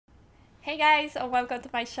Hey guys, and welcome to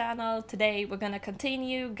my channel. Today we're gonna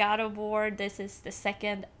continue God of War. This is the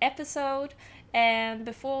second episode, and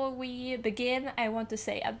before we begin I want to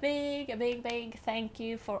say a big thank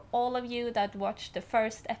you for all of you that watched the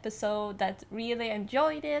first episode, that really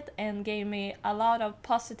enjoyed it and gave me a lot of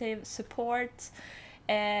positive support.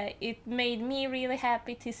 It made me really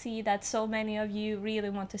happy to see that so many of you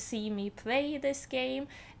really want to see me play this game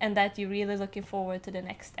and that you're really looking forward to the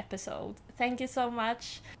next episode. Thank you so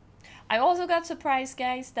much. I also got surprised,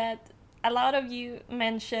 guys, that a lot of you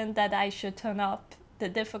mentioned that I should turn up the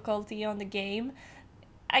difficulty on the game.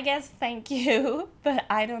 I guess thank you, but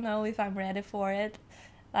I don't know if I'm ready for it.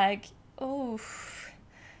 Like, oof.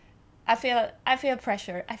 I feel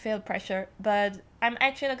pressure, but I'm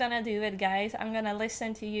actually gonna do it, guys. I'm gonna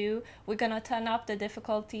listen to you. We're gonna turn up the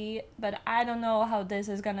difficulty, but I don't know how this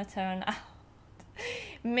is gonna turn out.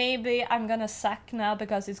 Maybe I'm gonna suck now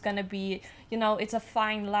because it's gonna be, it's a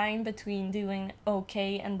fine line between doing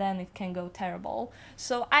okay and then it can go terrible.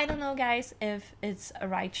 So I don't know, guys, if it's a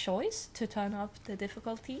right choice to turn up the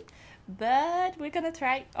difficulty, but we're gonna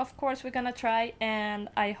try. Of course we're gonna try, and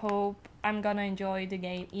I hope I'm gonna enjoy the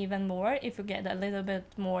game even more if we get a little bit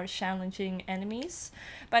more challenging enemies.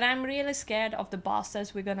 But I'm really scared of the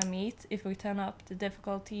bosses we're gonna meet if we turn up the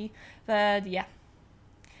difficulty. But yeah,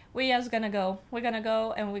 we're just gonna go. We're gonna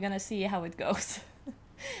go and we're gonna see how it goes.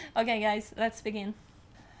 Okay guys, let's begin.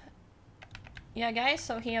 Yeah guys,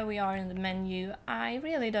 so here we are in the menu. I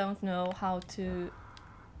really don't know how to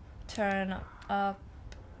turn up.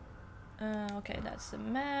 Okay, that's the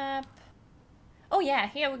map. Oh yeah,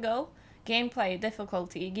 here we go. Gameplay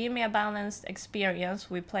difficulty. Give me a balanced experience.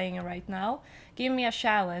 We're playing it right now. Give me a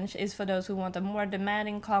challenge is for those who want a more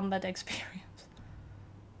demanding combat experience.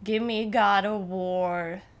 Give me God of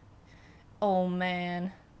War. Oh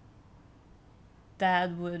man,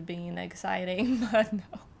 that would be exciting, but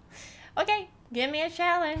no. Okay, give me a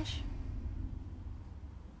challenge.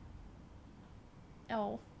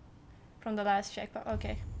 Oh, from the last checkpoint.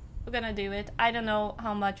 Okay, we're gonna do it. I don't know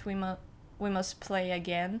how much we must play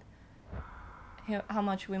again. How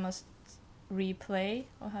much we must replay,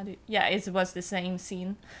 or how do? Yeah, it was the same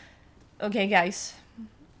scene. Okay, guys,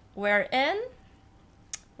 we're in.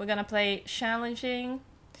 We're gonna play challenging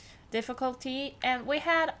difficulty, and we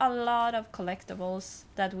had a lot of collectibles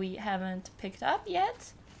that we haven't picked up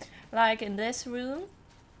yet, like in this room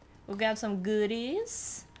we got some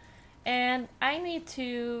goodies, and I need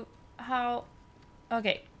to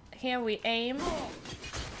okay, here we aim.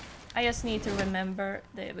 I just need to remember.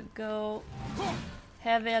 There we go.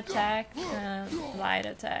 Heavy attack and light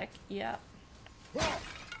attack. Yeah.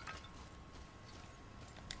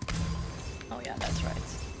 Oh yeah, that's right.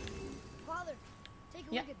 Father, take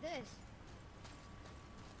a look at this.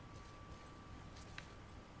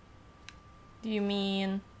 Do you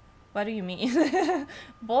mean... What do you mean?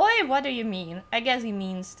 Boy, what do you mean? I guess he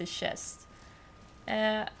means the chest.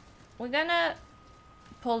 We're gonna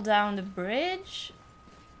pull down the bridge,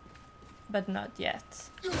 but not yet.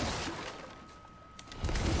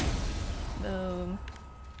 Boom.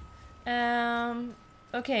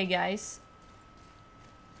 Okay guys.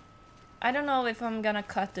 I don't know if I'm gonna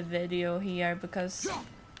cut the video here because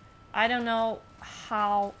I don't know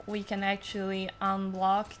how we can actually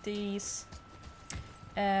unlock these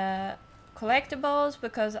collectibles,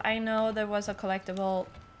 because I know there was a collectible.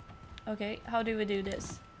 Okay, how do we do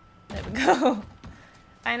this? There we go.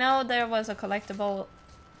 I know there was a collectible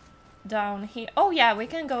down here. Oh yeah, we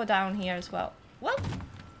can go down here as well. Well,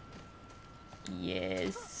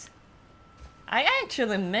 yes. I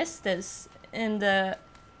actually missed this in the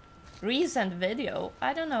recent video.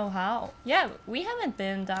 I don't know how. Yeah, we haven't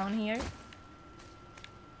been down here.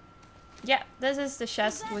 Yeah, this is the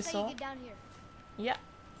chest we saw. Yeah.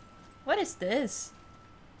 What is this?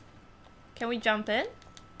 Can we jump in?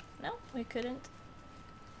 No, we couldn't.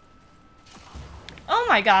 Oh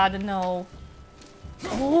my god, no.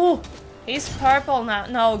 Oh, he's purple now.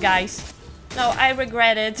 No, guys. No, I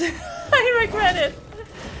regret it. I regret it.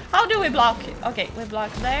 How do we block it? Okay, we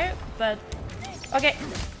block there, but... Okay.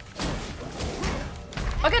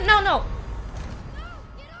 Okay, no.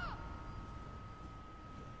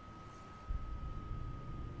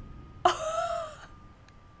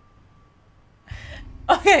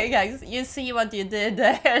 Okay, guys, you see what you did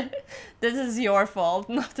there. This is your fault,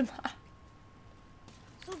 not mine.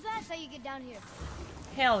 So that's how you get down here.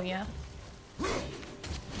 Hell yeah.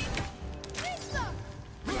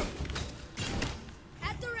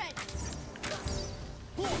 At the red.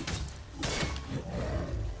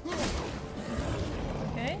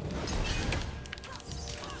 Okay.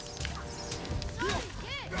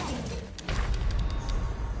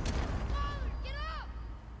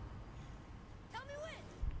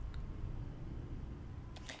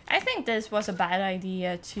 think this was a bad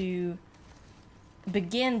idea to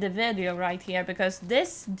begin the video right here, because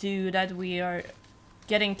this dude that we are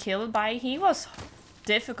getting killed by, he was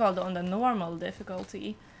difficult on the normal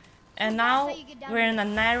difficulty. And now we're in a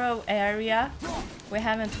narrow area. We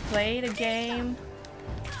haven't played a game.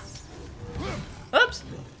 Oops!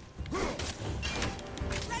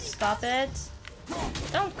 Stop it.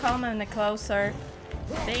 Don't come any closer.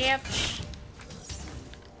 Bitch.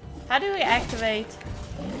 How do we activate?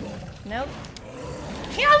 Nope.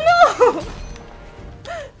 Hell no!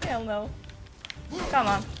 Hell no. Come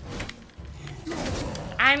on.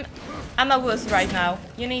 I'm a wuss right now.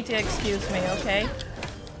 You need to excuse me, okay?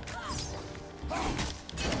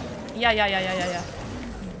 Yeah.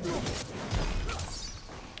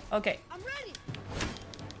 Okay.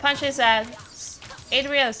 Punch his ass.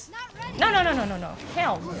 Atreus. No.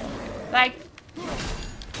 Hell. Like,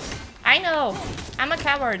 I know. I'm a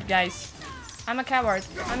coward, guys. I'm a coward.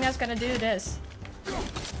 I'm just gonna do this.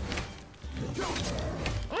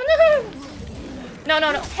 No.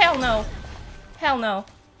 Hell no. Hell no.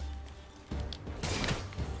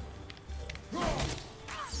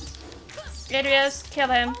 Atreus, kill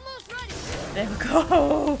him. There we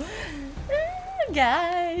go.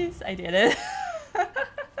 Guys, I did it.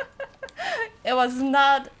 It was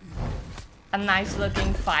not a nice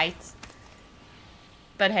looking fight.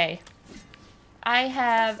 But hey. I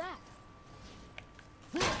have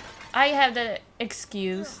the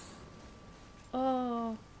excuse.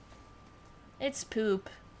 Oh. It's poop.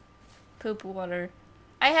 Poop water.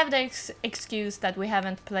 I have the excuse that we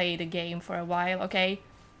haven't played a game for a while, okay?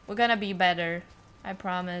 We're gonna be better. I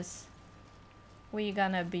promise. We're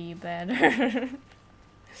gonna be better.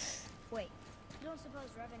 Wait, you don't suppose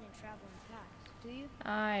Revenant travel in past, do you?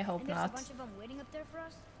 I hope there's not. a bunch of them waiting up there for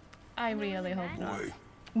us? I really hope not.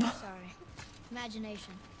 Sorry.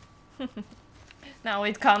 Imagination. Now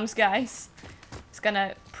it comes, guys. It's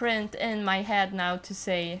gonna print in my head now to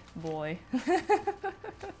say boy.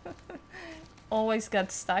 Always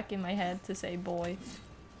got stuck in my head to say boy.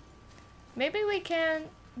 Maybe we can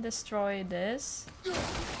destroy this.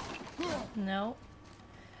 No.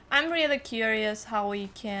 I'm really curious how we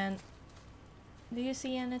can... Do you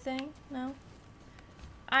see anything? No?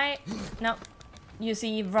 No. You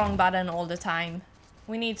see wrong button all the time.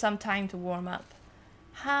 We need some time to warm up.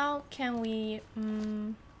 How can we...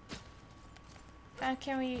 how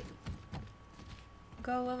can we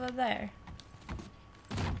go over there?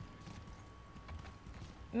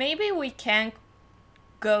 Maybe we can't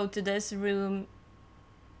go to this room.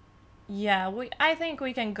 Yeah, I think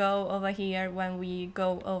we can go over here when we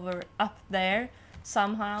go over up there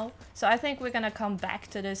somehow. So I think we're gonna come back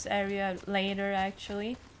to this area later,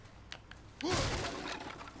 actually.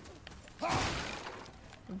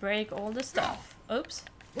 Break all the stuff. Oops.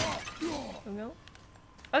 There we go.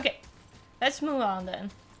 Okay, let's move on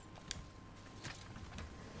then.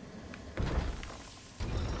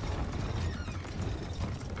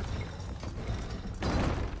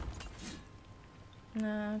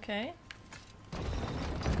 Okay.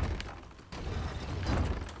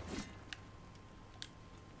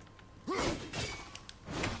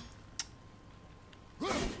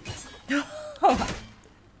 Oh,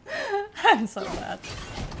 I'm so bad.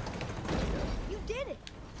 You did it.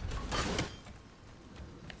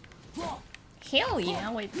 Hell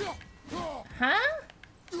yeah! Wait. Huh?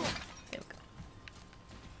 There we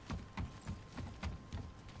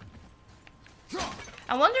go.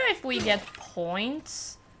 I wonder if we get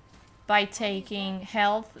points by taking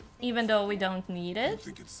health, even though we don't need it. I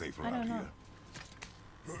think it's safe I don't know.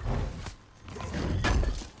 Here.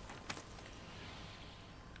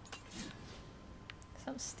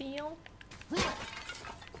 Some steel.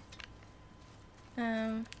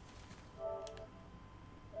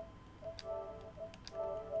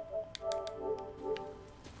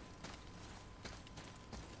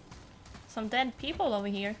 Some dead people over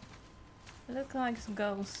here. They look like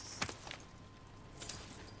ghosts.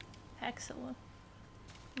 Excellent.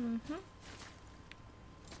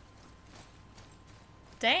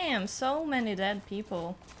 Damn, so many dead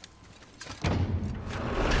people.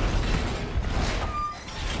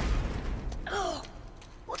 Oh,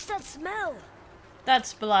 what's that smell?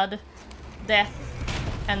 That's blood, death,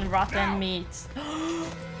 and rotten meat. Are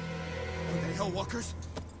they Hellwalkers?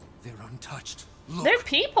 They're untouched. Look. They're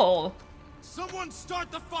people! Someone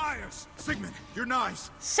start the fires! Sigmund, your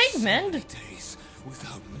knives! Sigmund? Days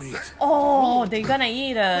without meat. Oh, they're gonna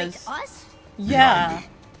eat us. Wait, us? Yeah.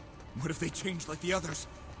 What if they change like the others?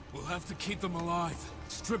 We'll have to keep them alive.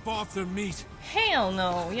 Strip off their meat. Hell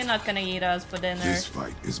no, you're not gonna eat us for dinner. This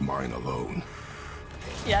fight is mine alone.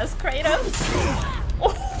 Yes, Kratos.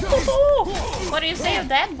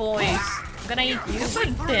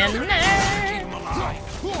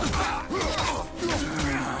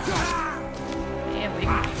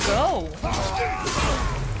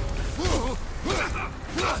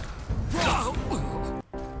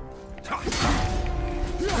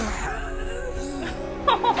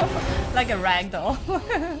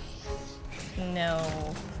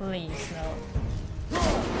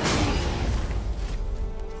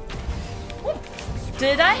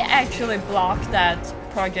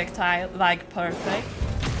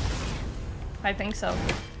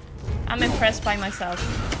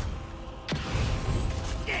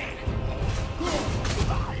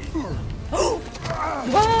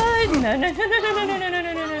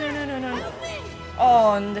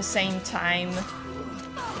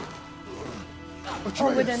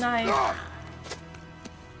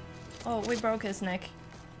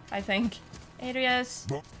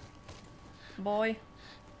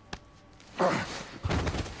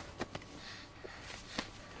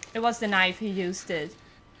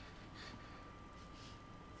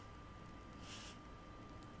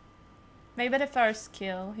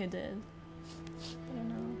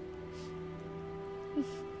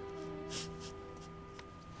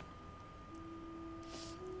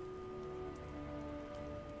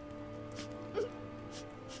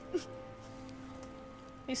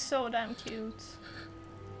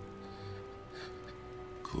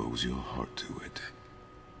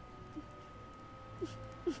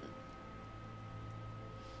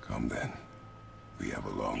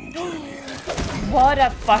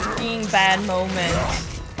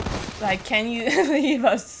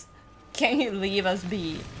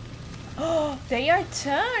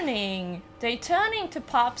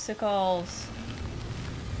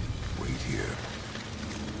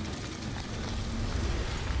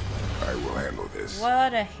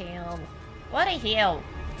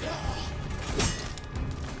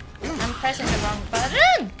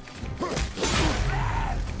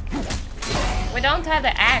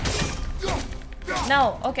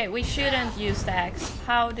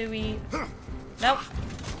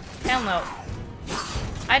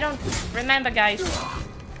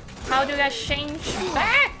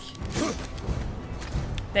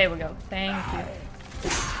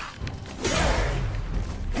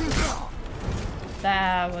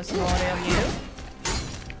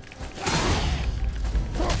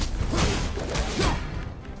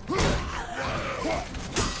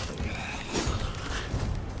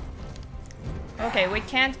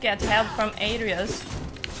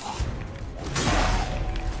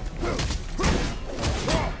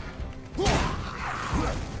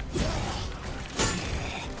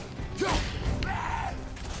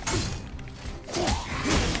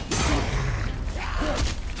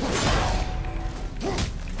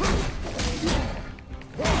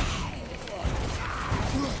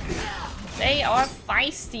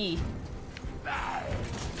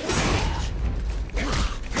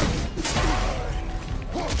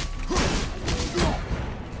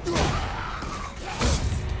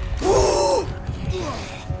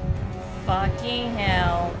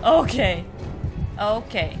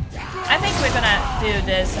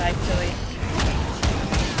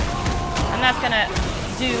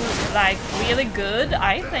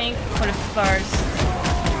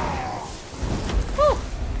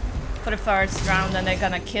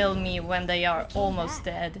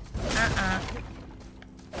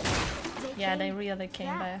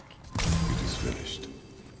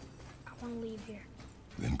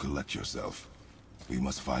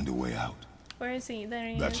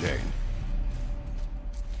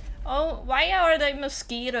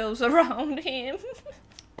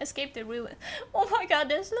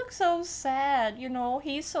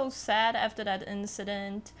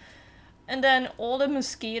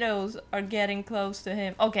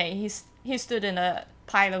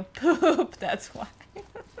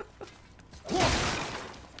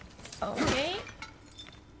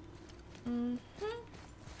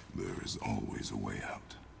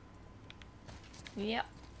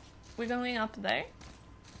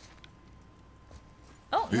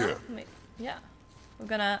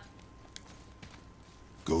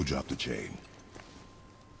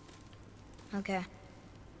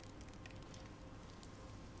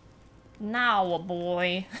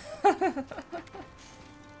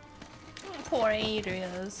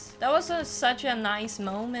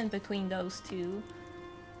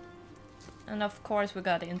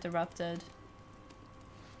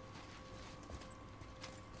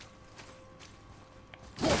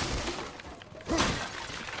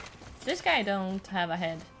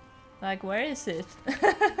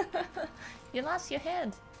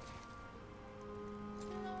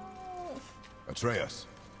 Atreus.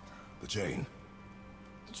 The chain.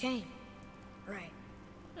 The chain. Right.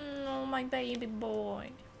 No, my baby boy.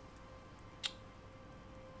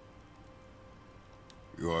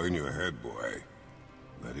 You are in your head, boy.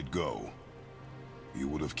 Let it go. He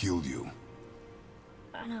would have killed you.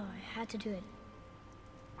 I know, I had to do it.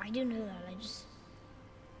 I do know that, I just...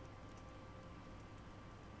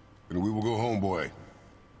 And we will go home, boy.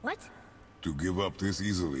 What? To give up this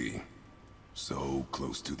easily. So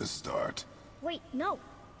close to the start. Wait, no.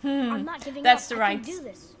 I'm not giving That's up. the I right can do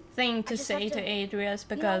this. thing to just say have to to, Atreus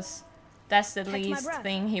because that's the catch my least breath.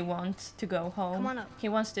 thing he wants to go home. Come on up. He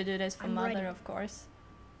wants to do this for I'm Mother, ready. of course.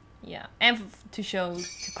 Yeah, and to show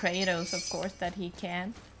to Kratos, of course, that he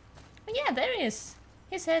can. But yeah, there he is.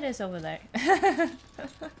 His head is over there.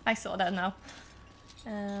 I saw that now.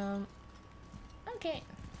 Okay,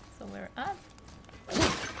 so we're up.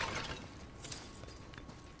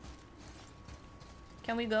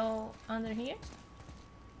 Can we go under here?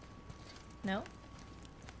 No?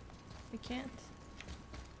 We can't.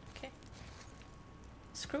 Okay.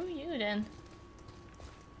 Screw you then.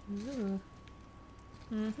 Ooh.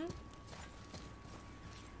 Mm-hmm.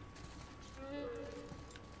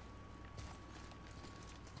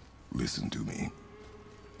 Listen to me.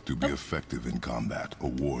 To be effective in combat, a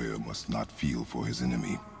warrior must not feel for his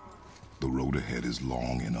enemy. The road ahead is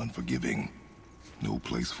long and unforgiving. No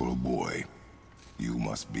place for a boy. You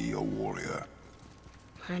must be a warrior.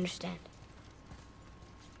 I understand.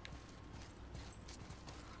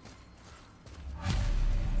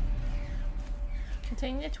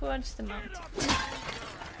 Continue towards the mountain.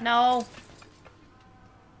 No!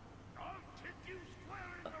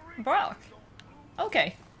 Brock.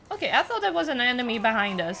 Okay. Okay, I thought there was an enemy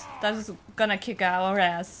behind us that was gonna kick our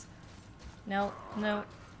ass. No, no.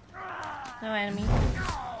 No enemy.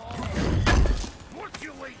 What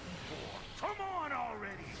you waiting for? Come on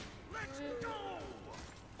already. Let's go.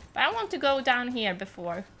 But I want to go down here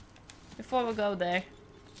before we go there.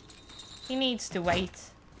 He needs to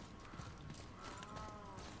wait.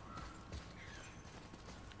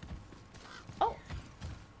 Oh.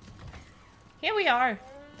 Here we are.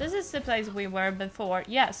 This is the place we were before.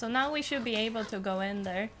 Yeah, so now we should be able to go in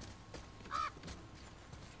there.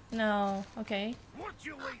 No, okay. What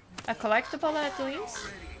you waiting A collectible at least?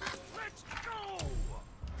 Let's go.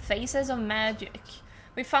 Faces of Magic.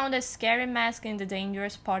 We found a scary mask in the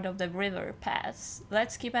dangerous part of the river pass.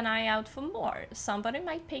 Let's keep an eye out for more. Somebody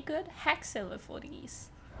might pay good hack silver for these.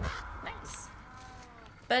 Nice.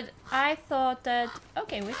 But I thought that...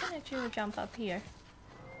 Okay, we can actually jump up here.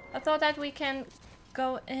 I thought that we can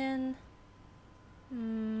go in...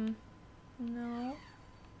 No.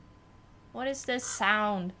 What is this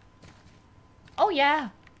sound? Oh yeah!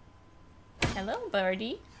 Hello,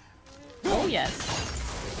 birdie. Oh yes.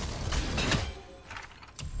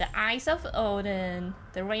 The eyes of Odin.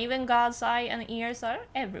 The raven god's eye and ears are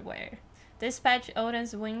everywhere. Dispatch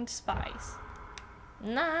Odin's winged spies.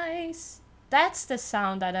 Nice! That's the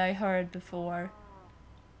sound that I heard before.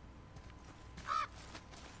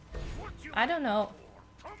 I don't know.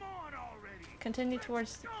 Come on already. Continue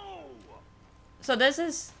towards... Go. So this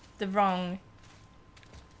is the wrong...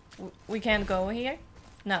 We can't go here?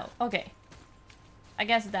 No, okay. I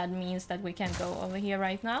guess that means that we can't go over here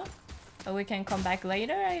right now. But we can come back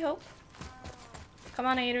later, I hope. Come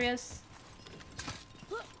on, Atreus.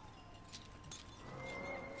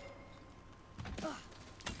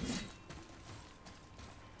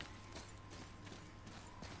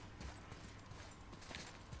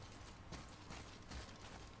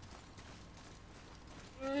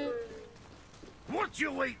 What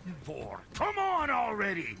you waiting for? Come on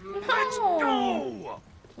already. Let's No. go.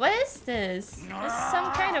 What is this? It's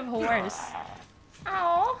some kind of horse.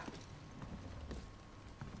 Oh.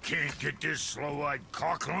 Can't get this slow-eyed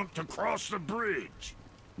cocklump to cross the bridge.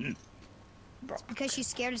 It's because she's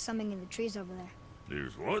scared of something in the trees over there.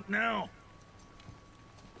 There's what now?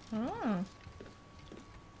 Hmm.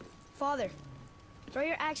 Father, throw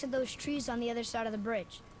your axe at those trees on the other side of the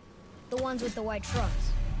bridge. The ones with the white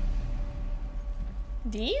shrubs.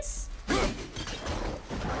 These?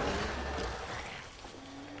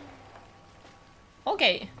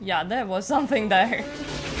 Okay, yeah, there was something there.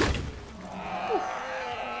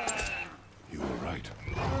 You were right.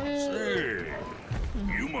 Say,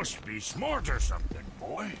 you must be smart or something,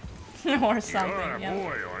 boy. Or something, You're a yeah.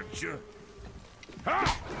 boy, aren't you?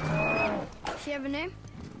 Ha! Does she have a name?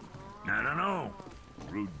 I don't know.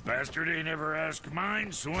 Rude bastard ain't ever asked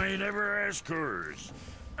mine, so ain't ever asked hers.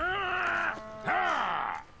 Ah!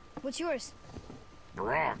 Ha! What's yours?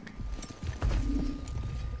 Brock.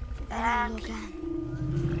 Look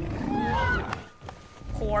at.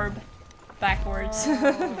 Corb. Backwards.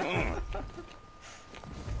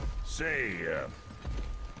 Say,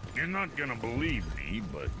 you're not gonna believe me,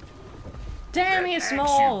 but Damn, that he's axe you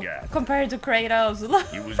small got. compared to Kratos.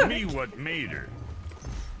 It was me what made her.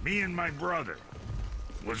 Me and my brother.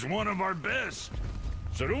 Was one of our best.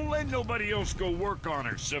 So don't let nobody else go work on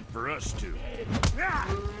her except for us two.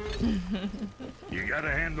 You gotta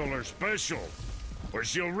handle her special, or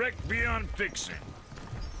she'll wreck beyond fixing.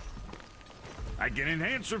 I can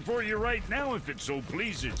enhance her for you right now if it so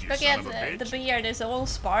pleases you, Look son at of a bitch. the beard is all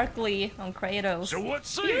sparkly on Kratos. So what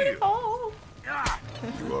say Beautiful. you? Ah!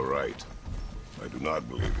 You are right. I do not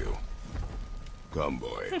believe you. Come,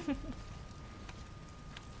 boy.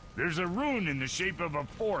 There's a rune in the shape of a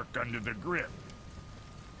fork under the grip.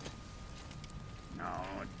 No,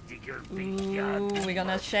 dig your big Ooh, we're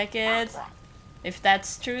gonna check it. If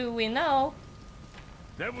that's true, we know.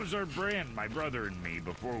 That was our brand, my brother and me,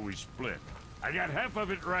 before we split. I got half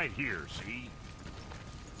of it right here, see?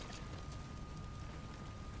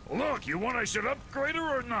 Look, you want I should upgrade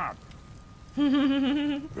her or not?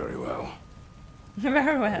 Very well.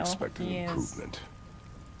 Very I well. expect an Yes. improvement.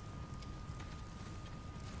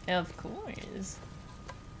 Of course.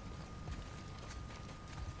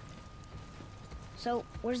 So,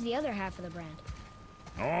 where's the other half of the brand?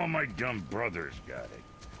 Oh, my dumb brother's got it.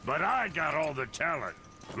 But I got all the talent.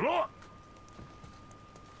 Look!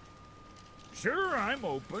 Sure, I'm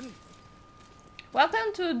open.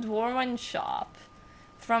 Welcome to Dwarven Shop.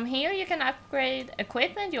 From here you can upgrade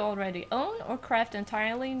equipment you already own or craft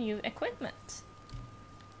entirely new equipment.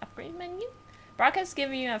 Upgrade menu. Brockets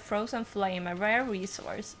give you a frozen flame, a rare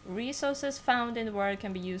resource. Resources found in the world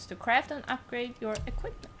can be used to craft and upgrade your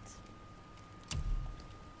equipment.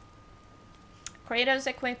 Kratos'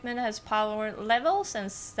 equipment has power levels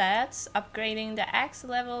and stats. Upgrading the axe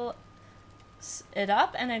level it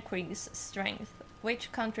up and increase strength,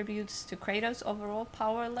 which contributes to Kratos' overall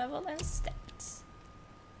power level and stats.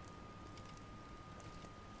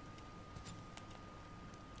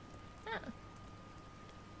 Ah.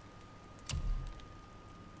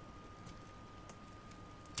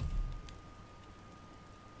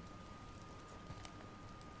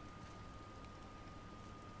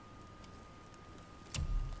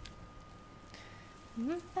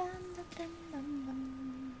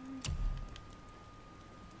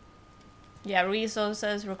 Yeah,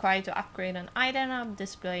 resources required to upgrade an item are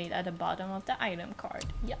displayed at the bottom of the item card.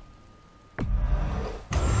 Yep.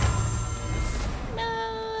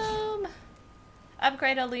 No.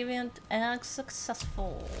 Upgrade Alleviant and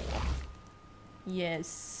successful.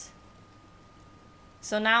 Yes.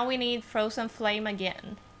 So now we need Frozen Flame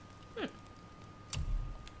again.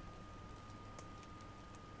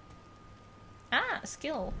 Ah,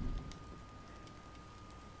 skill.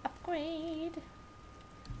 Upgrade.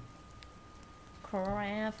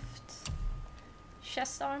 Craft.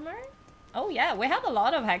 Chest armor. Oh yeah, we have a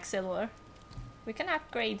lot of hack silver. We can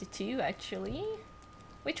upgrade two actually.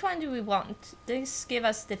 Which one do we want? This give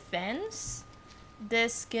us defense.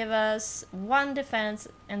 This give us 1 defense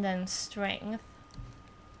and then strength.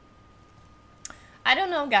 I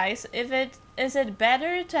don't know, guys. Is it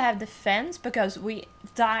better to have defense because we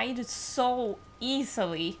died so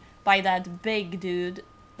easily by that big dude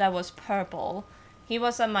that was purple. He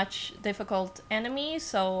was a much difficult enemy,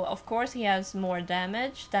 so of course he has more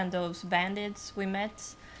damage than those bandits we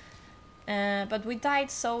met. But we died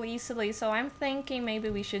so easily, so I'm thinking maybe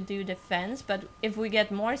we should do defense, but if we get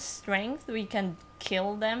more strength, we can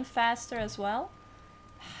kill them faster as well.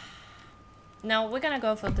 No, we're gonna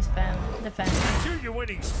go for defense. I'm sure your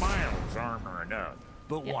winning smiles armor enough,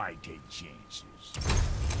 but Yeah. why take chances?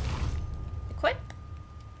 Equip.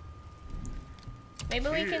 Maybe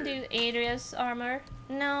we can do Atreus armor.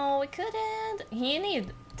 No, we couldn't. He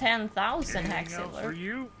need 10,000 hack Anything else for silver.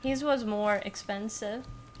 you? His was more expensive.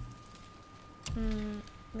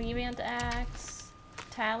 Leviant axe,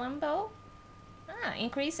 talon bow. Ah,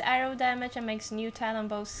 increase arrow damage and makes new talon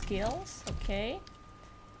bow skills. Okay.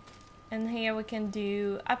 And here we can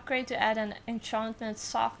do upgrade to add an enchantment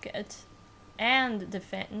socket and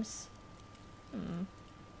defense.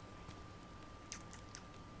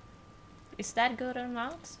 Is that good or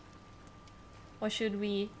not? Or should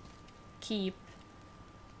we keep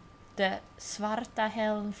the Svarta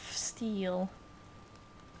Helm steel?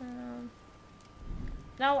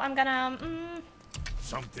 No, I'm gonna...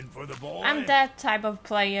 Something for the boy? I'm that type of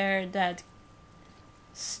player that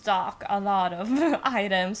stock a lot of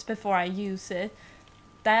items before I use it.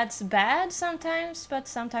 That's bad sometimes, but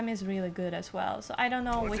sometimes it's really good as well. So I don't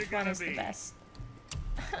know What's which it one gonna is the be? best.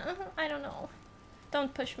 I don't know.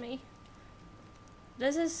 Don't push me.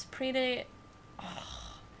 This is pretty...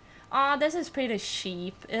 Oh, this is pretty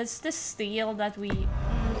cheap. It's the steel that we...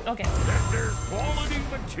 Okay. That there's quality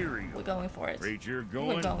material. We're going for it. Rate you're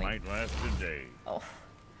going might last a day. Oh.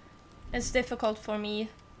 It's difficult for me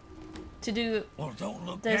to do. Well, don't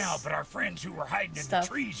look this now, but our friends who were hiding in stuff. the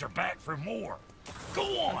trees are back for more.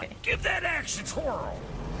 Go on, Okay. give that axe a twirl.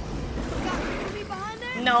 Got me behind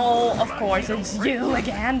there? No, of course it's you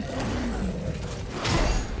again.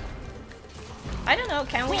 I don't know,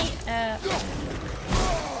 can we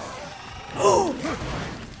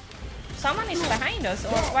someone is behind us,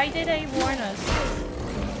 or why did they warn us?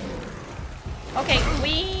 Okay,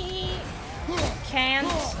 we can't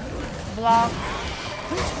block.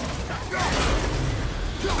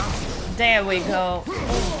 There we go.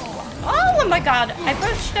 Oh my god, I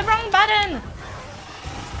pushed the wrong button!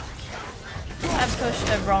 I pushed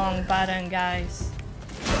the wrong button, guys.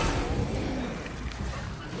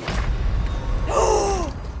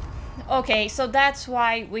 Okay, so that's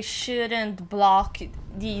why we shouldn't block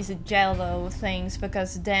these jello things,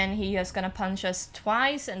 because then he is gonna punch us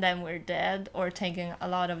twice and then we're dead or taking a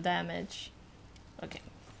lot of damage. Okay.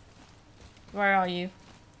 Where are you?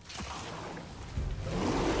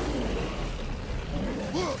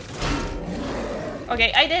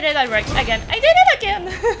 Okay, I did it again. I did it again!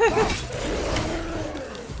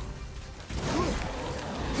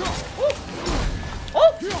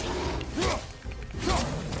 Oh!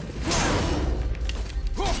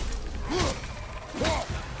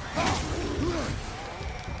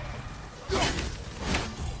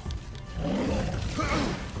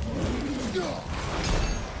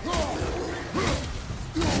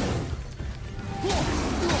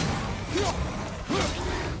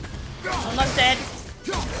 Almost dead.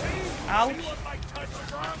 Ouch.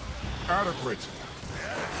 Adequate.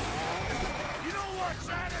 You know what's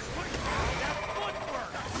adequate? That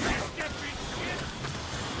footwork. Just get me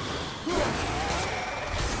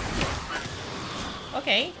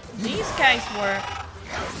Okay, these guys were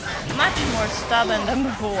much more stubborn than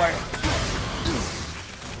before.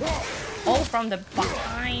 Oh, from the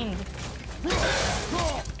behind.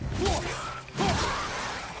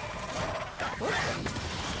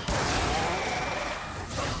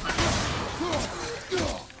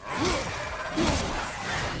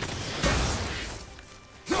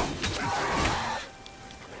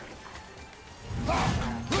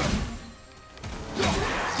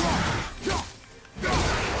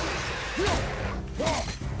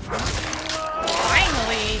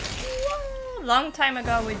 Finally! Long time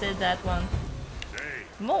ago we did that one.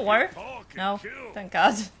 More? No, thank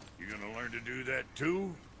God. You gonna learn to do that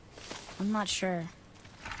too? I'm not sure.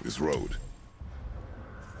 This road.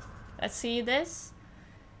 Let's see this.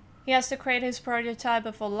 He has to create his prototype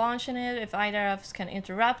before launching it. If either of us can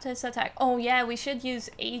interrupt his attack. Oh yeah, we should use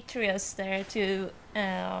Atreus there to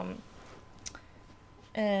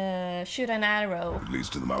shoot an arrow. It leads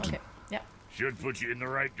to the mountain. Okay, yeah. Should put you in the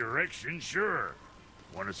right direction, sure.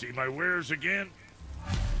 Want to see my wares again?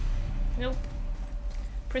 Nope.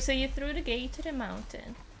 Proceed through the gate to the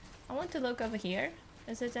mountain. I want to look over here.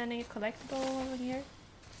 Is there any collectible over here?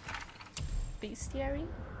 Bestiary?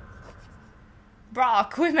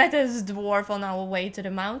 Brock, we met this dwarf on our way to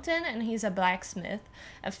the mountain, and he's a blacksmith.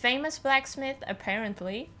 A famous blacksmith,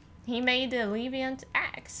 apparently. He made the Leviant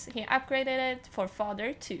axe. He upgraded it for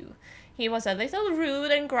fodder too. He was a little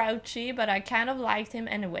rude and grouchy, but I kind of liked him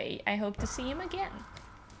anyway. I hope to see him again.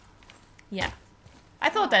 Yeah. I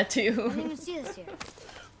thought that I didn't too. even see this here.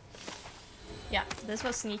 Yeah, this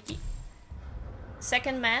was sneaky.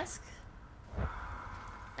 Second mask.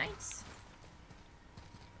 Nice.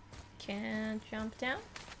 Can't jump down.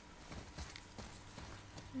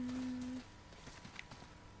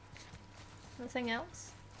 Nothing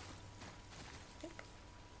else? Nope.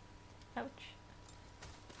 Ouch.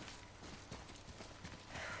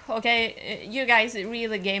 Okay, you guys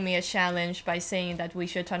really gave me a challenge by saying that we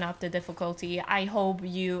should turn up the difficulty. I hope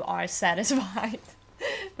you are satisfied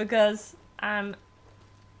because I'm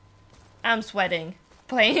sweating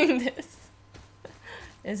playing this.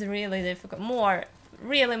 It's really difficult.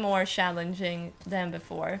 Really more challenging than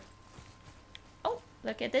before. Oh,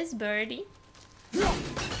 look at this birdie.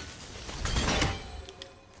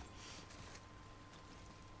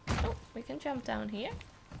 Oh, we can jump down here.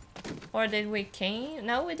 Or did we came?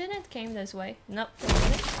 No, we didn't came this way. Nope.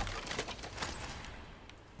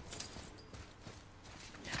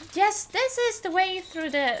 Yes, this is the way through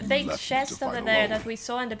the big chest over there that we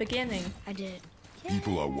saw in the beginning. I did.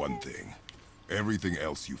 People are one thing. Everything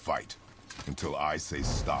else you fight. Until I say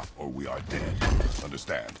stop or we are dead.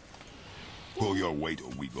 Understand? Pull your weight or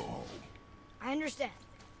we go home. I understand.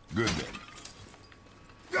 Good then.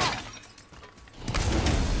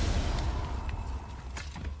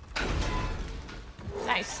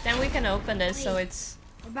 Nice. Then we can open this so Wait. it's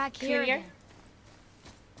We're back here again.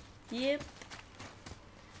 Yep.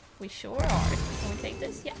 We sure are. Can we take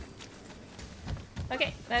this? Yeah.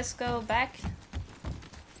 Okay, let's go back.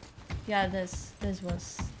 Yeah, this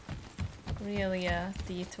was really a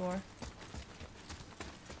detour.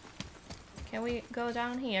 Can we go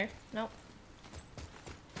down here? Nope.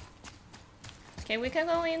 Okay, we can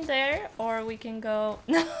go in there, or we can go...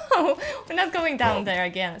 No! We're not going down there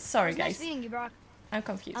again. Sorry, guys. Nice meeting you, Brock. I'm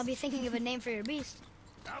confused. I'll be thinking of a name for your beast.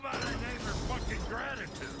 How about I name her fucking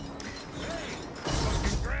Gratitude? Hey,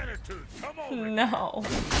 fucking Gratitude, come over. No.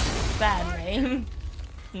 Bad name.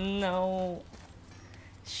 No.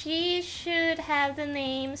 She should have the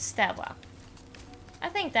name Stella. I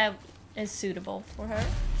think that is suitable for her.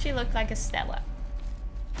 She looked like a Stella.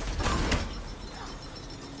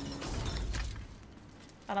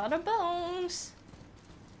 A lot of bones.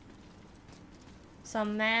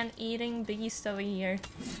 Some man-eating beast over here.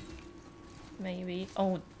 Maybe.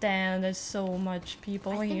 Oh damn, there's so much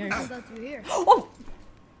people I think here. we can go through here. Oh!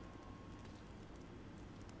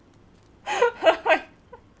 I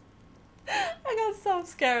got so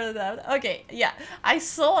scared of that. Okay, yeah. I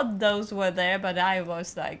saw those were there, but I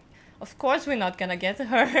was like, of course we're not gonna get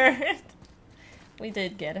hurt. We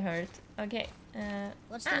did get hurt. Okay.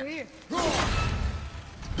 What's through here?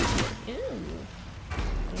 Ooh.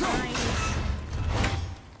 Nice.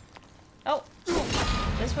 Oh!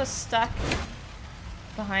 This was stuck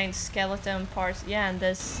behind skeleton parts. Yeah, and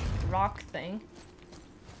this rock thing.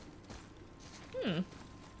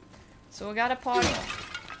 So we got a part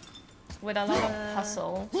with a lot of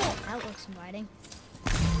puzzle. That looks inviting.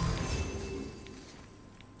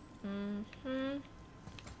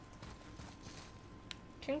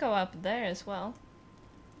 Can go up there as well.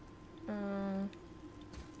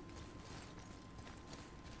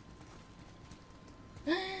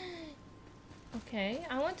 Okay,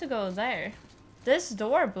 I want to go there. This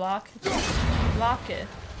door block it.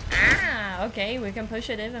 Ah, okay, we can push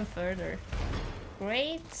it even further.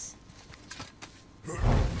 Great.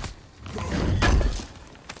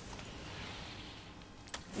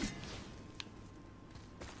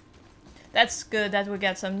 That's good that we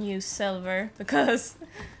got some new silver, because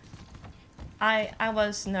I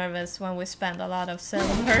was nervous when we spent a lot of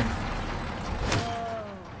silver.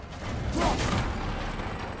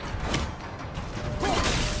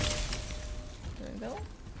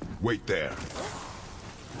 Wait there.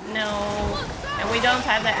 No, and we don't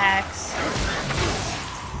have the axe.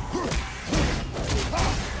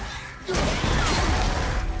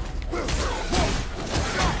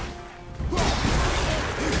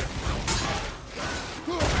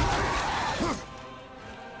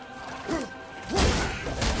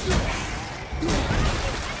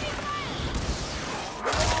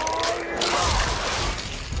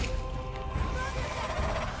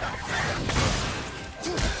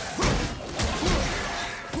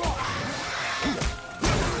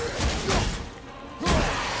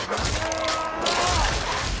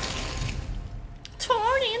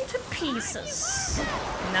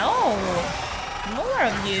 No! More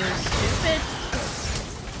of you, stupid!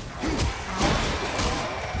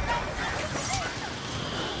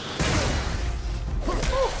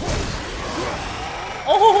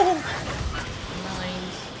 Oh!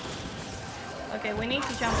 Nice. Okay, we need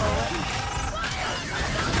to jump over.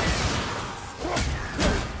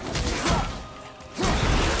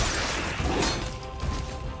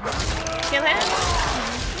 Kill him!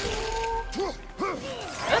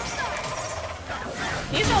 Oops!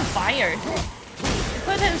 He's on fire. He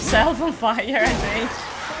put himself on fire, I think.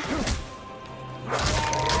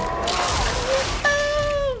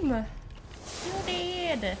 Boom!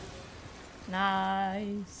 You did.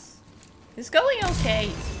 Nice. It's going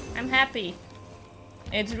okay. I'm happy.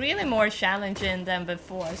 It's really more challenging than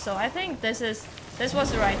before, so I think this was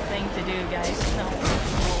the right thing to do, guys. No.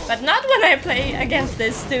 But not when I play against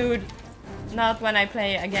this dude. Not when I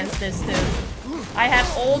play against this dude. I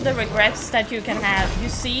have all the regrets that you can have. You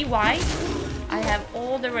see why? I have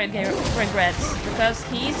all the regrets because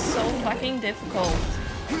he's so fucking difficult.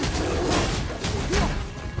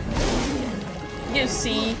 You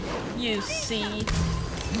see. You see.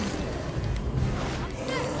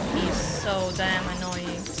 He's so damn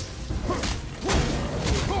annoying.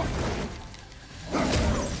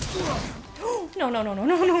 No, no, no, no,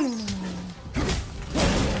 no, no, no, no.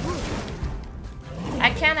 I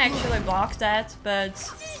can actually block that, but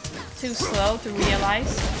too slow to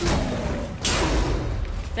realize.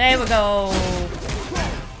 There we go.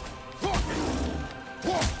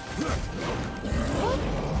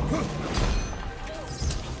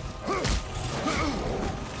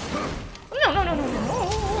 No, no, no, no, no.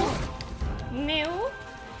 No.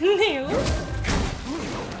 No.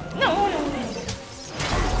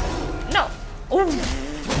 Oh,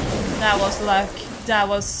 that was luck. That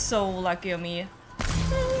was so lucky of me.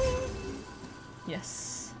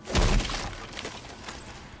 Yes.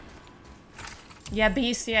 Yeah,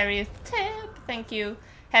 bestiary tip. Thank you.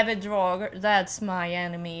 Heavy draw. That's my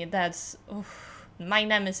enemy. That's my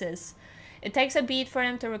nemesis. It takes a beat for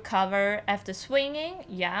him to recover after swinging.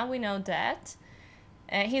 Yeah, we know that.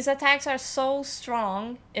 His attacks are so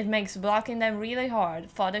strong, it makes blocking them really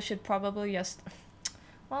hard. Father should probably just...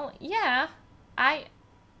 Well, yeah, I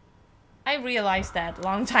realized that a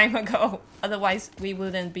long time ago. Otherwise, we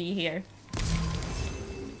wouldn't be here.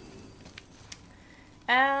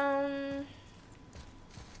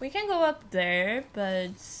 We can go up there,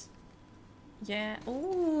 but... Yeah,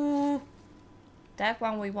 ooh. That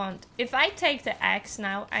one we want. If I take the axe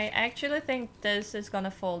now, I actually think this is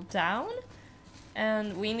gonna fall down.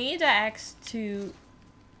 And we need the axe to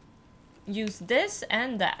use this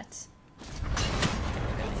and that.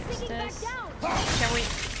 Use this. Can we...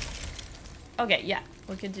 Okay, yeah,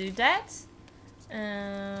 we can do that. Do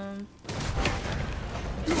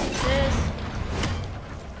this.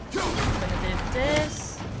 I'm gonna do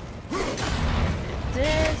this. Do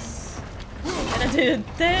this. I'm gonna do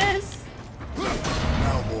this.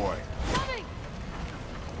 Now, boy.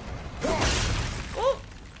 Ooh.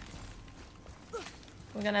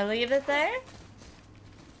 We're gonna leave it there.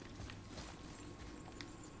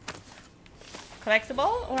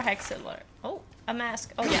 Collectible or hexiller? Oh, a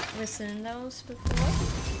mask. Oh yeah, we've seen those before.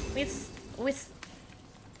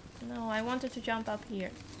 No, I wanted to jump up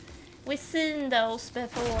here. We've seen those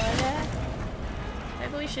before.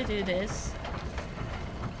 Maybe we should do this.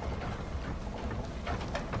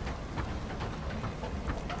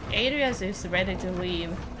 Atreus is ready to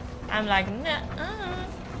leave. I'm like, nah,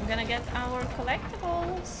 I'm gonna get our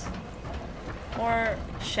collectibles. Or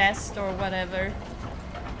chest or whatever.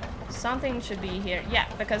 Something should be here. Yeah,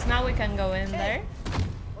 because now we can go in there.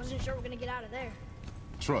 Wasn't sure we're gonna get out of there.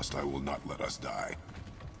 Trust I will not let us die.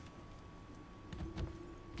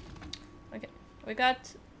 Okay, we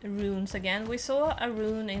got runes again. We saw a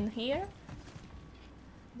rune in here.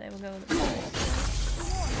 There we go.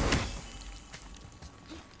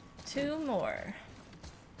 Two more.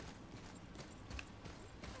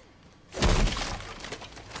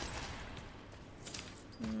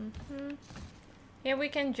 Here we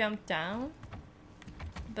can jump down,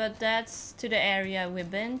 but that's to the area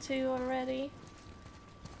we've been to already.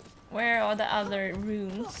 Where are the other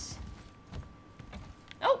runes?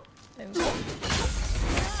 Oh, there we go.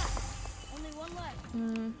 Only one left.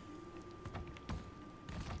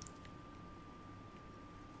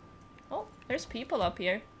 Oh, there's people up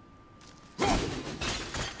here.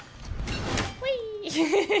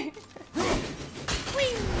 Whee!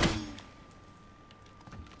 Whee!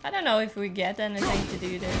 I don't know if we get anything to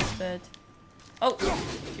do this, but... Oh,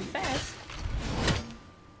 too fast.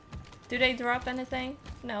 Do they drop anything?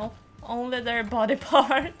 No, only their body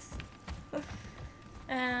parts.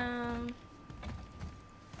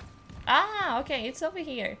 Ah, okay, it's over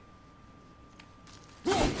here.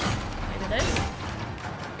 Maybe this?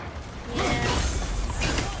 Yeah.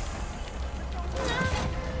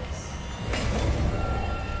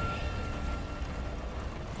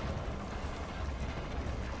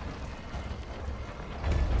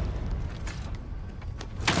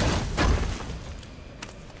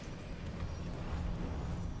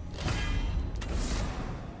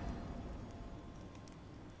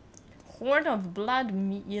 Horn of blood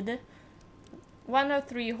mead. 1 of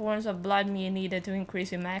 3 horns of blood mead needed to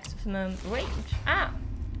increase your maximum range. Ah!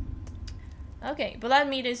 Okay, blood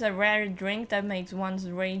mead is a rare drink that makes one's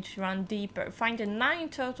range run deeper. Find the 9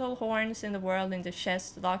 total horns in the world in the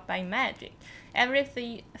chest locked by magic. Every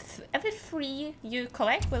 3 you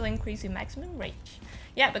collect will increase your maximum range.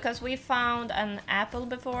 Yeah, because we found an apple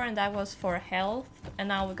before and that was for health, and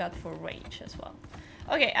now we got for range as well.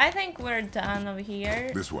 Okay, I think we're done over here.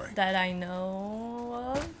 This way. That I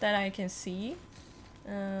know of, that I can see.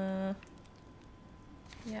 Yeah,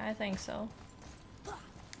 I think so.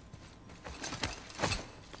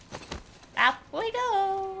 Up we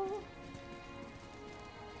go!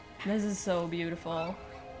 This is so beautiful.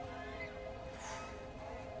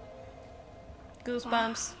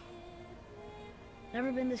 Goosebumps.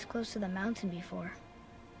 Never been this close to the mountain before.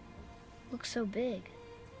 Looks so big.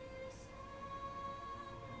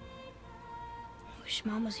 Wish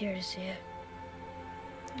Mom was here to see it.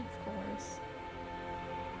 Of course.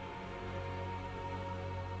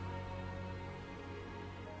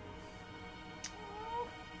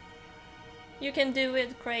 You can do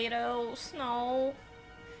it, Kratos. No.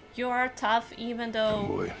 You are tough even though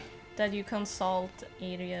Boy. that you consult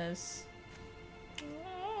Atreus.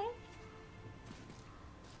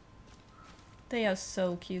 They are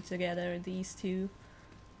so cute together, these two.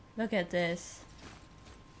 Look at this.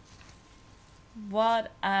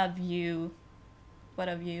 What a view. What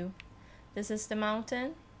a view. This is the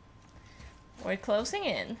mountain. We're closing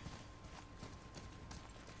in.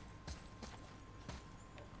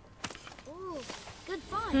 Ooh, good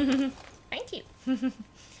find. Thank you.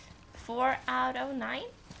 4 out of 9.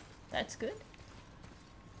 That's good.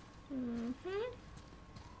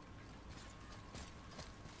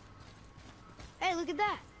 Hey, look at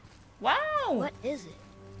that. Wow! What is it?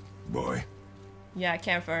 Boy, Yeah,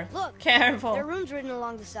 careful. Look, Careful. there are runes written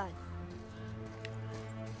along the side.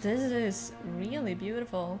 This is really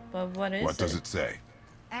beautiful, but what is what does it say?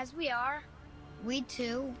 As we are, we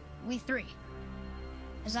two, we three.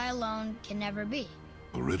 As I alone can never be.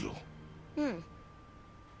 A riddle.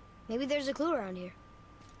 Maybe there's a clue around here.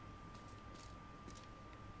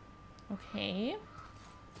 Okay.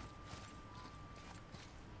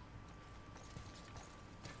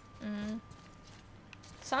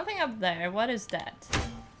 Something up there. What is that?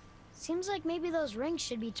 Seems like maybe those rings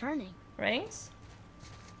should be turning. Rings?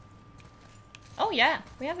 Oh yeah,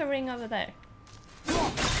 we have a ring over there.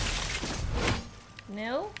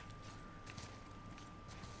 No?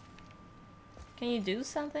 Can you do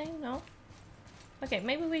something? No? Okay,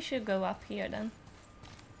 maybe we should go up here then.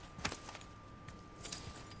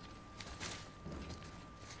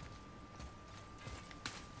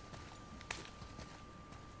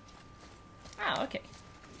 Ah, okay.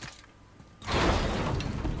 The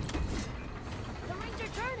rings are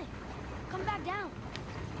turning. Come back down.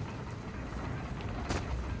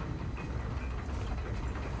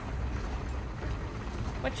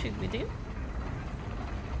 What should we do?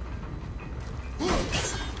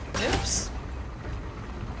 Oops.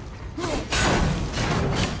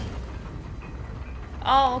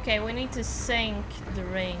 Oh, okay, we need to sink the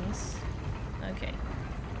rings. Okay,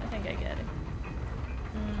 I think I get it.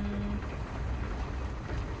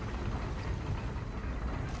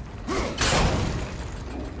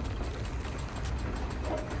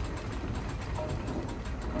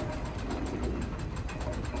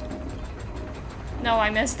 No, I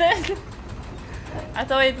missed it. I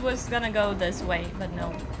thought it was gonna go this way, but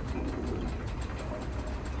no.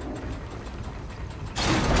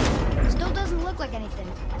 Still doesn't look like anything.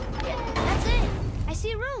 That's it. I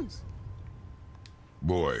see runes.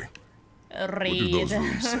 Boy, what do Read. those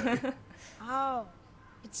runes say? Oh,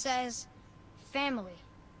 it says family.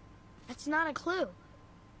 That's not a clue.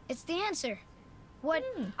 It's the answer. What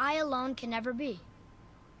I alone can never be.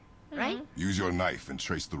 Right? Use your knife and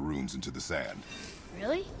trace the runes into the sand.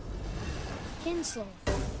 Really? Kinslow.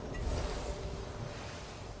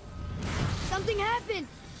 Something happened.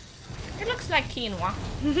 It looks like quinoa.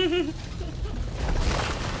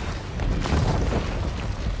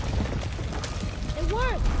 It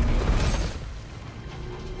worked.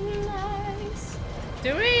 Nice.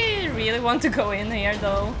 Do we really want to go in here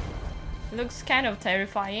though? It looks kind of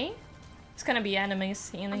terrifying. It's gonna be enemies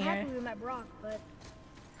in I'm here. happy we met Brock, but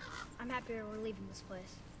I'm happier we're leaving this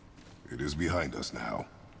place. It is behind us now.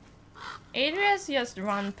 Atreus just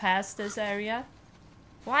run past this area.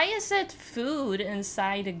 Why is it food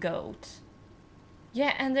inside a goat?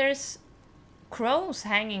 Yeah, and there's crows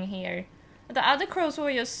hanging here. The other crows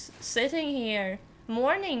were just sitting here.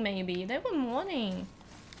 Mourning maybe. They were mourning.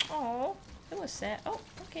 Oh, it was sad. Oh,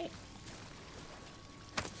 okay.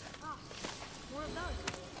 More of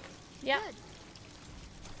those. Yeah. Good.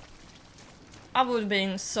 I would have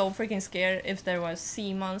been so freaking scared if there was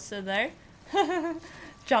sea monster there.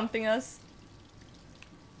 Jumping us.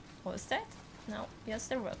 What was that? No, yes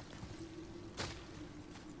the rope.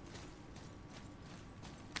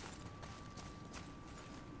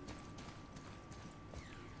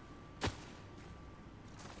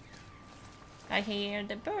 I hear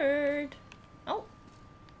the bird. Oh.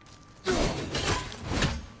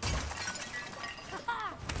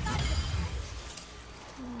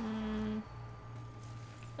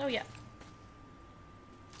 Oh yeah.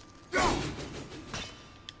 No.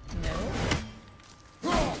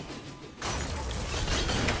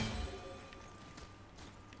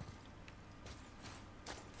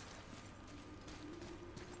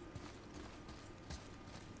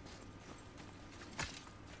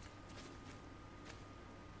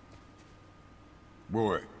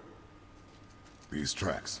 Boy, these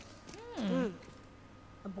tracks. A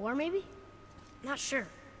boar, maybe? Not sure,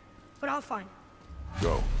 but I'll find it.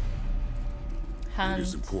 Go. It Hunt.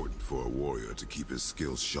 is important for a warrior to keep his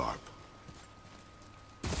skills sharp.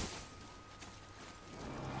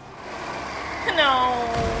 No.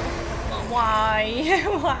 Why?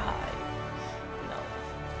 Why? No.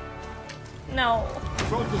 No.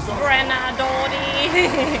 Focus on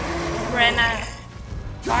Grenadori. Brenna.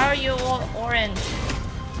 Why are you all orange?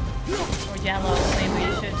 Or yellow, maybe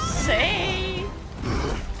you should say.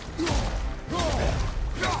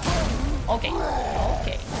 Okay,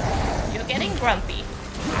 okay. You're getting grumpy.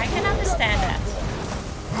 I can understand that.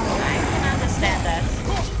 I can understand that.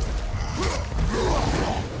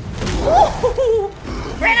 Woo!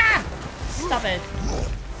 Brenna! Stop it.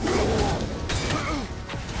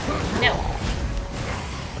 No.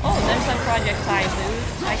 Oh, there's a projectile dude.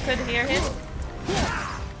 I could hear him.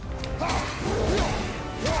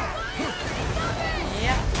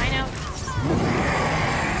 Yeah, I know.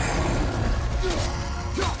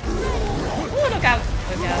 Ooh, look out!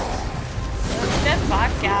 Look out! Look the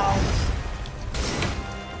fuck out!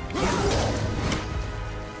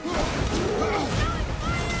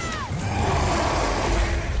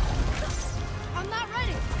 I'm not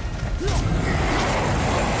ready.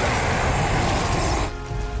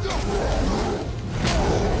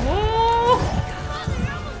 Ooh.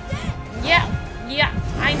 Yeah, yeah,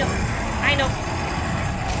 I know. I know.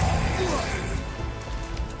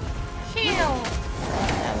 Heal!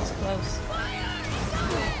 That was close.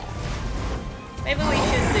 Maybe we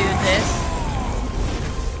should do this.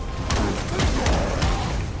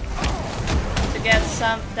 To get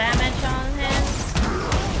some damage on him.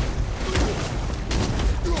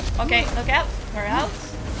 Okay, look out. We're out.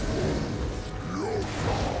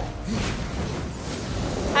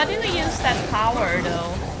 How do we use that power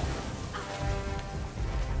though?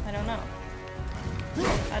 I don't know.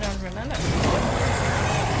 I don't remember.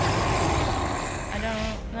 I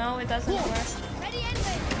don't know, it doesn't work. Ready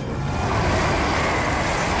anyway.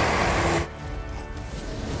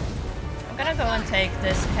 I'm gonna go and take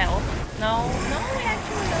this health. No, we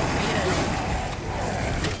actually don't need it.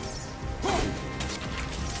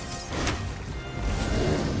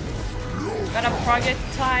 Got a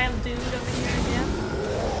projectile dude over here again.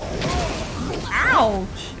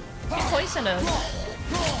 Ouch! He poisoned us.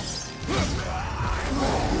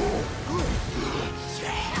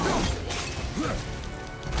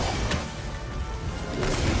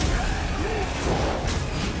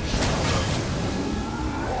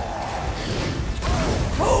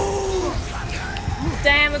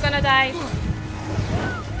 Damn, we're gonna die.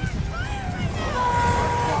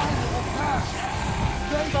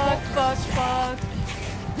 Fuck.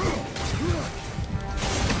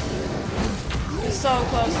 We're so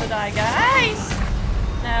close to die, guys.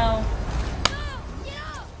 No.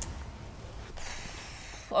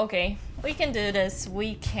 Okay, we can do this.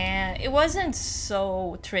 We can. It wasn't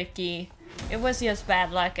so tricky. It was just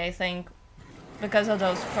bad luck, I think, because of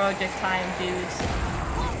those projectile dudes.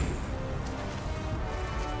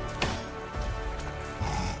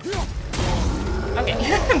 Okay,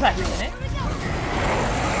 back a minute.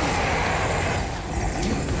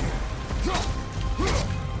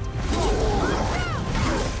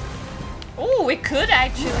 Oh, we could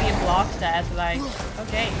actually block that, like,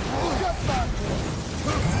 okay.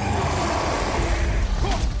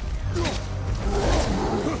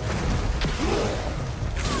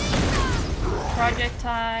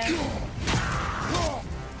 Projectile.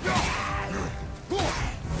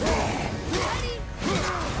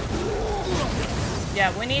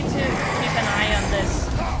 Yeah, we need to keep an eye on this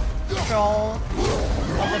troll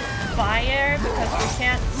of the fire because we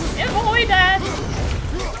can't avoid that,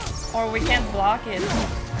 or we can't block it.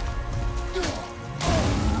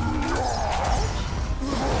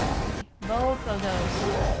 Both of those.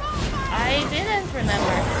 I didn't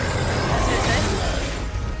remember.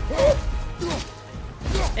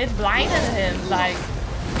 It blinded him, like,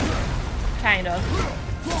 kind of.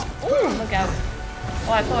 Ooh, look out.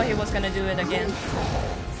 Oh, I thought he was gonna do it again.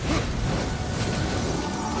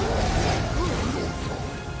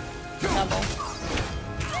 Double.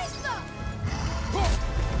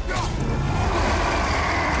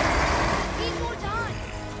 Need more time.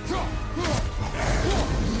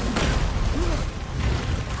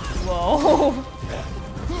 Whoa.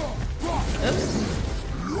 Oops.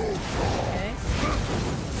 Okay.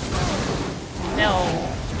 No.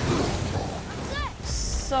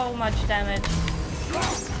 So much damage.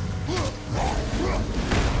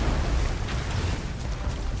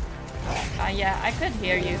 Yeah, I could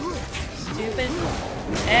hear you. Stupid.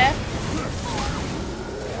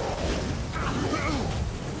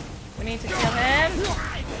 We need to kill him.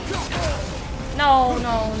 No.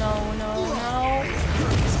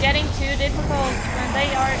 It's getting too difficult when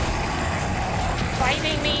they are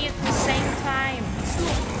fighting me at the same time.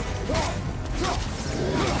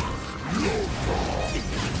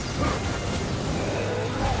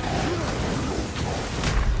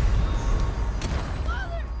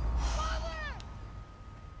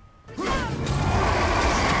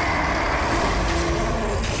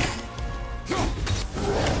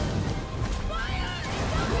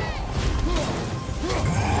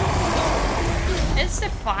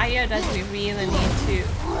 fire that we really need to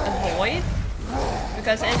avoid.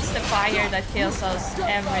 Because it's the fire that kills us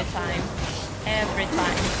every time. Every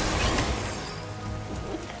time.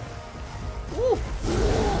 Woo.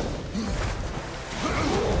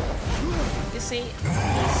 You see,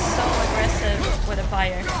 he's so aggressive with the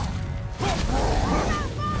fire.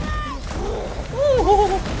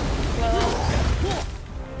 Ooh. Well.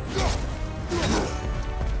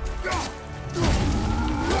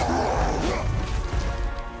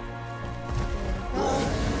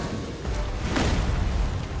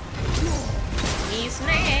 He's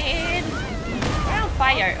made! We're on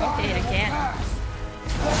fire. Okay, again.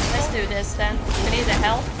 Let's do this then. We need the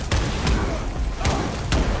help.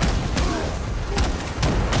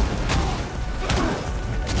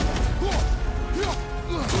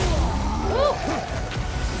 Woo.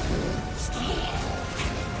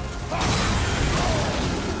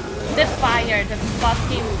 The fire, the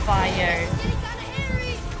fucking fire.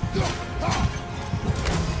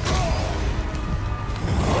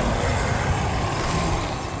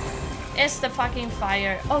 It's the fucking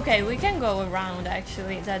fire. Okay, we can go around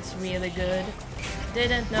actually. That's really good.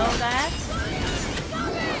 Didn't know that.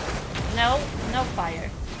 No, no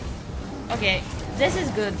fire. Okay, this is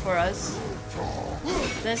good for us.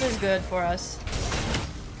 This is good for us.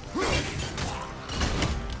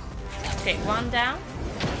 Okay, one down.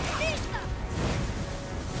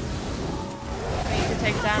 We need to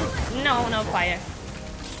take down. No, no fire.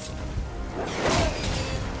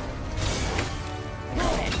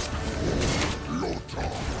 Okay.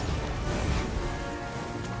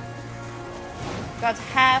 Got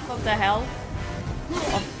half of the health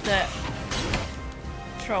of the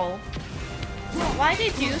troll. Why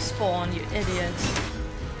did you spawn, you idiots?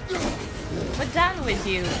 We're done with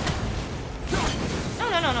you. No,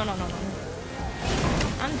 no, no, no, no, no, no.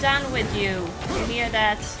 I'm done with you. You hear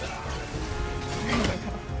that?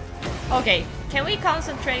 Okay, can we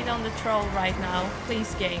concentrate on the troll right now?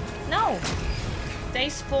 Please, game. No! They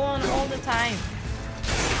spawn all the time.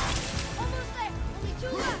 Almost there. Only 2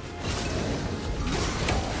 left.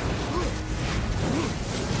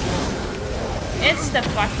 It's the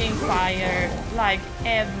fucking fire, like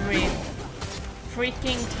every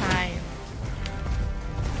freaking time.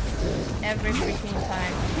 Every freaking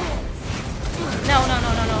time. No, no,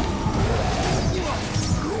 no, no, no.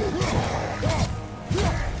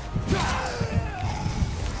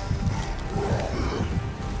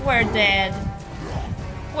 We're dead.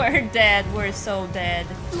 We're dead. We're so dead.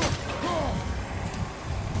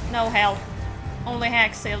 No health. Only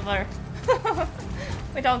hack silver.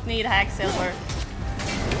 We don't need hack silver.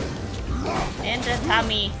 In the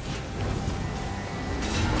tummy.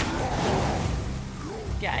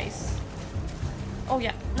 Guys. Oh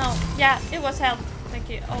yeah. No. Yeah, it was health. Thank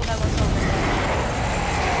you. Oh, that was so good.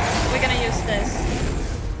 We're gonna use this.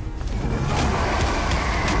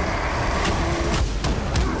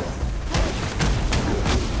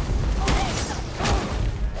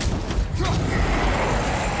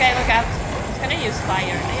 Okay, look out. It's gonna use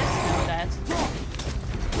fire. I just know that.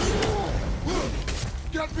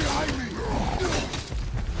 Get behind me!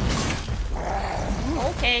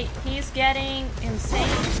 Okay, he's getting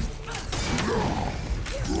insane.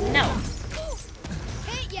 No.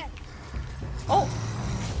 Ain't yet. Oh.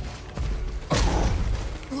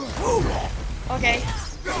 Okay.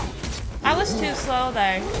 I was too slow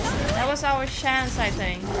there. That was our chance, I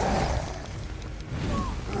think.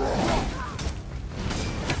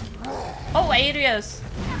 Oh, Atreus!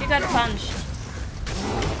 You got punched.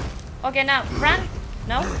 Okay, now run.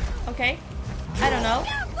 No? Okay. I don't know.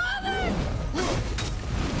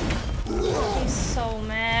 He's so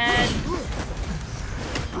mad.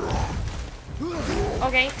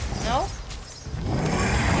 Okay, no.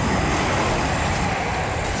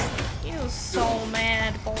 You so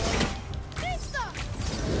mad, boy.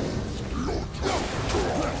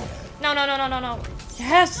 No, no, no, no, no, no.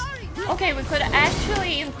 Yes! Okay, we could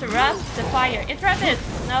actually interrupt the fire. Interrupt it!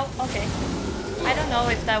 No? Okay. I don't know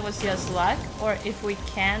if that was just luck or if we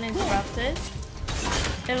can interrupt it.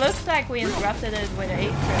 It looks like we interrupted it with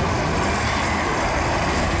Atreus.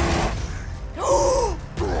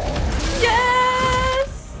 Yes!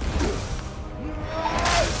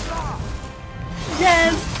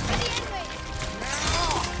 Yes!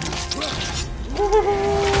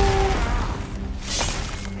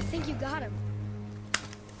 I think you got him.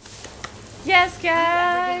 Yes, Ever get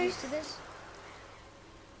guys! used to this?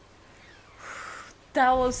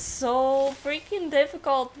 That was so freaking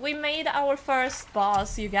difficult. We made our first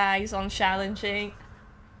boss, you guys, on challenging.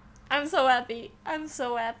 I'm so happy. I'm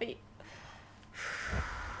so happy.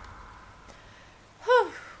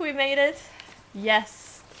 We made it.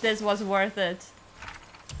 Yes, this was worth it.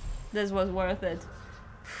 This was worth it.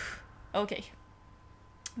 Okay.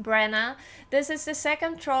 Brenna, this is the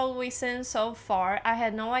second troll we've seen so far. I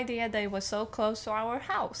had no idea they were so close to our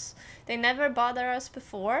house. They never bothered us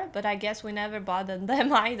before, but I guess we never bothered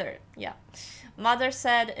them either. Yeah. Mother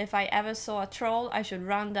said if I ever saw a troll, I should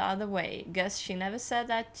run the other way. Guess she never said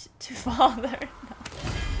that to father. No.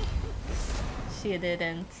 She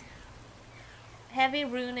didn't. Heavy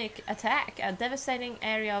runic attack. A devastating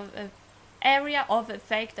area of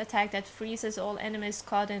effect attack that freezes all enemies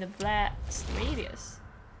caught in the blast radius.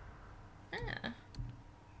 Ah.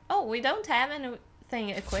 Oh, we don't have anything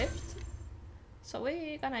equipped. So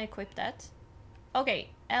we're gonna equip that. Okay,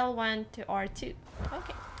 L1 to R2.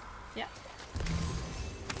 Okay, yeah.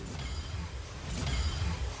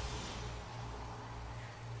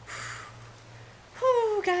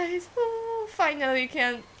 Whew, guys. Whew, finally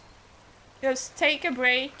can just take a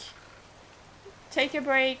break. Take a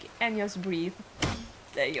break and just breathe.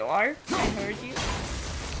 There you are. I heard you.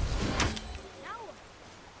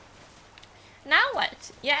 Now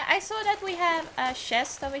what? Yeah, I saw that we have a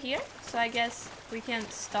chest over here, so I guess we can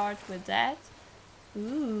start with that.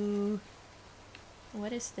 Ooh.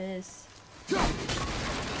 What is this?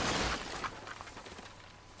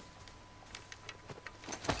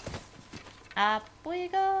 Up we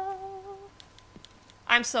go.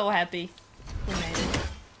 I'm so happy. We made it.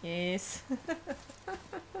 Yes.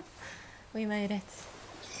 We made it.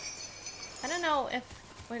 I don't know if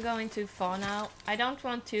we're going too far now. I don't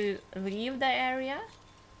want to leave the area.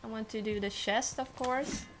 I want to do the chest, of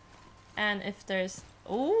course. And if there's...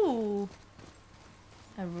 Ooh!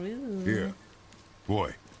 A room. Here.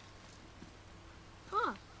 Boy.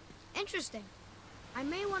 Huh. Interesting. I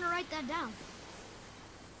may want to write that down.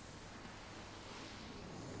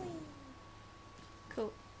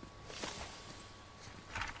 Cool.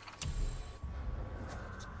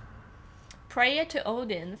 Prayer to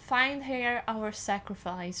Odin, find here our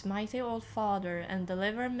sacrifice, mighty old father, and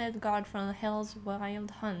deliver Midgard from hell's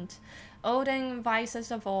wild hunt. Odin,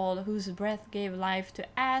 wisest of all, whose breath gave life to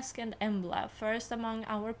Ask and Embla, first among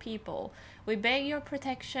our people. We beg your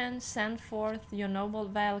protection, send forth your noble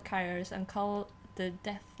Valkyries and call the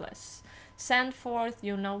deathless. Send forth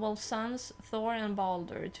your noble sons, Thor and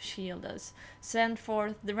Balder, to shield us. Send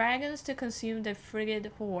forth dragons to consume the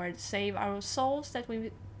frigid horde. Save our souls that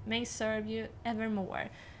we may serve you evermore.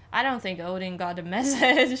 I don't think Odin got a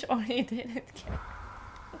message, or he didn't care.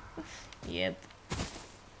 Yep.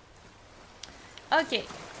 Okay,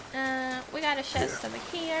 we got a chest over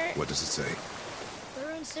here. What does it say? The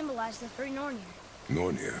runes symbolize the three Nornir.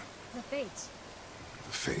 Nornir. The Fates.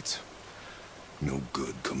 The Fates. No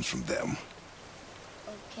good comes from them.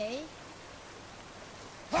 Okay.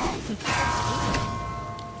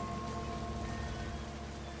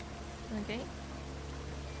 Okay.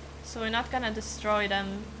 So we're not gonna destroy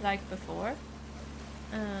them like before.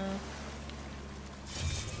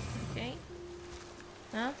 Okay.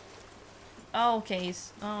 Huh? Oh, okay.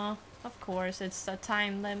 Of course, it's a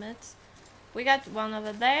time limit. We got one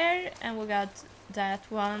over there, and we got that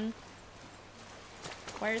one.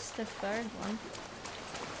 Where's the third one?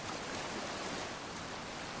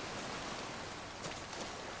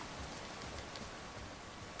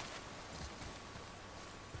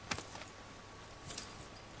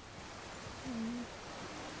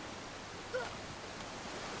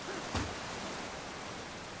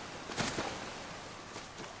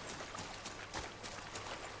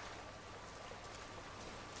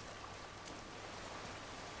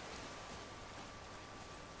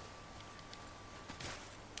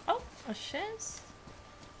 Chest.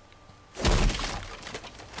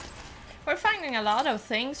 We're finding a lot of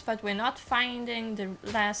things, but we're not finding the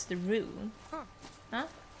last rune. Huh?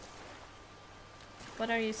 What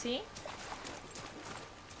are you seeing?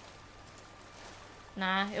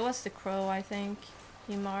 Nah, it was the crow, I think.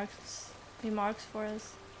 He marks for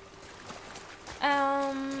us.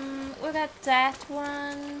 We got that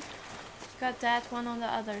one. Got that one on the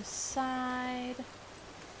other side.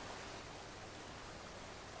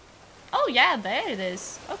 Oh yeah, there it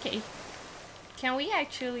is. Okay. Can we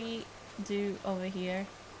actually do over here?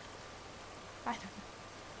 I don't know.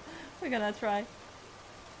 We're gonna try.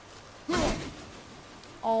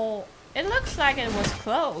 Oh, it looks like it was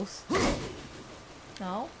close.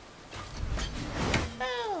 No?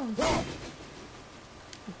 Oh.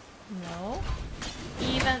 No.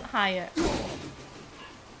 Even higher.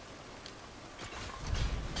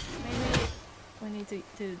 Maybe we need to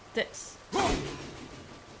do this.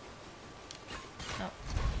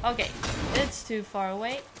 Okay, it's too far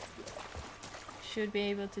away. Should be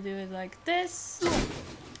able to do it like this.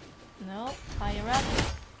 No, higher up.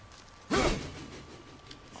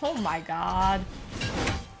 Oh my god.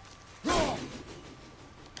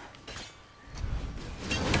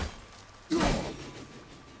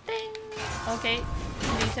 Okay,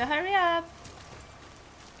 you need to hurry up.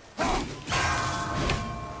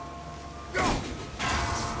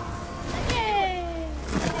 Yay!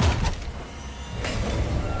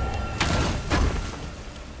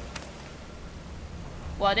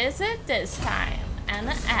 What is it this time? An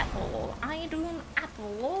apple. I do an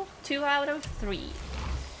apple. 2 out of 3.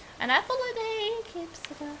 An apple a day keeps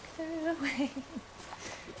the doctor away.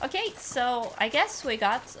 Okay, so I guess we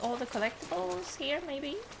got all the collectibles here,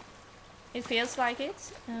 maybe? It feels like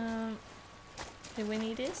it. Do we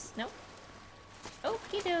need this? No.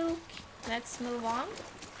 Okie doke. Let's move on.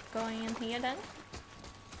 Going in here then.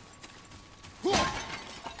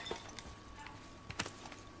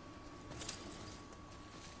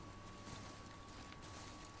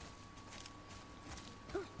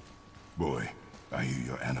 Boy, I hear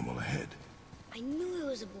your animal ahead. I knew it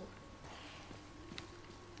was a bull.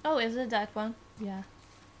 Oh, is it that one? Yeah.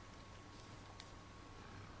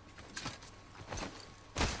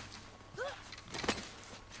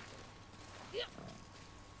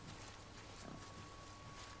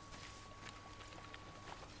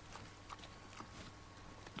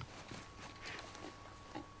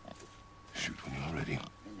 Shoot when you're ready.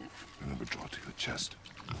 Remember, draw to your chest.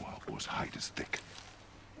 The wild boar's hide is thick.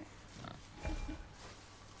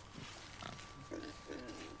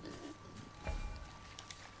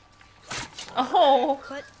 Oh!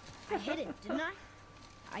 But I hit it, didn't I?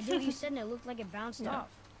 I did what you said and it looked like it bounced Yeah. off.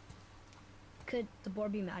 Could the boar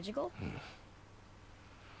be magical?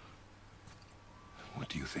 What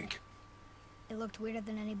do you think? It looked weirder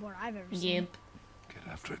than any boar I've ever seen. Yep. Get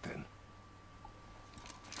after it then.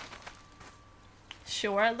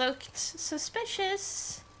 Sure looked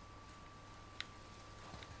suspicious.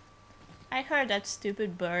 I heard that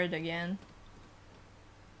stupid bird again.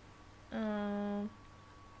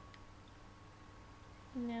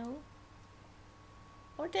 No.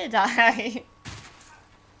 Or did I?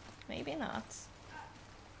 Maybe not.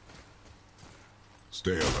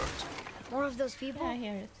 Stay alert. More of those people? Yeah, I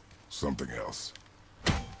hear it. Something else.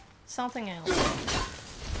 Something else.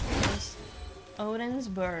 There's Odin's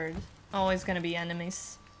bird. Always gonna be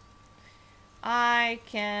enemies. I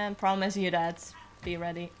can promise you that. Be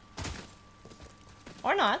ready.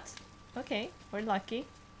 Or not. Okay, we're lucky.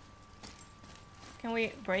 Can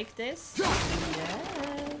we break this?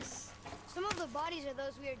 Yes. Some of the bodies are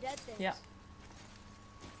those weird dead things. Yeah.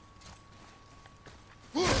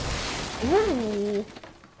 Ooh!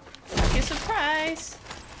 Lucky surprise!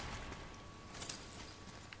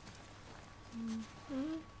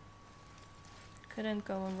 Couldn't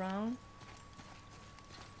go around.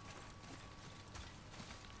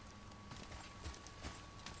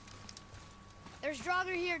 There's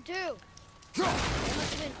Draugr here too. They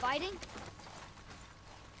must have been fighting.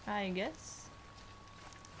 I guess.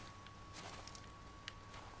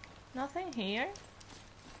 Nothing here.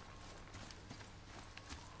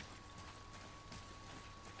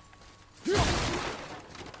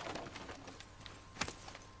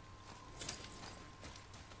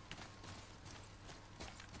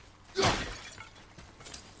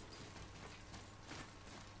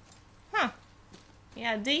 Huh.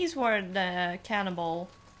 Yeah, these were the cannibal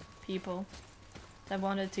people that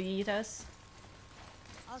wanted to eat us.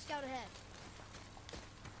 I'll scout ahead.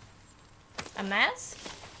 A mask?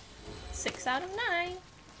 6 out of 9.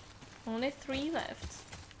 Only 3 left.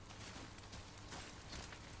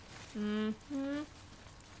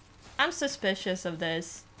 I'm suspicious of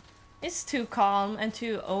this. It's too calm and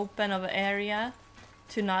too open of an area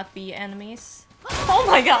to not be enemies. Oh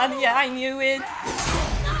my god, yeah, I knew it!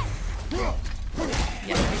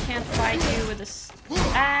 Yeah, we can't fight you with this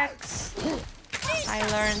axe. I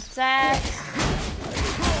learned that.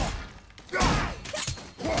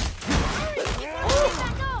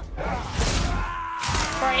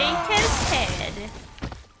 Break his head.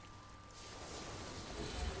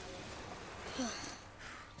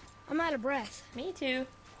 I'm out of breath. Me too.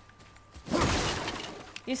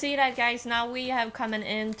 You see that, guys? Now we have coming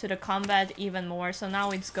into the combat even more, so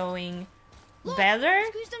now it's going better,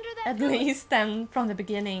 Squeezed under that at pillar. least, than from the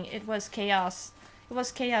beginning. It was chaos. It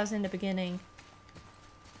was chaos in the beginning.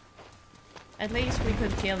 At least we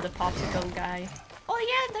could kill the popsicle guy. Oh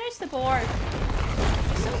yeah, there's the board.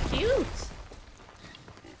 He's so cute.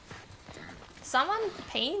 Someone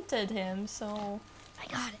painted him, so... I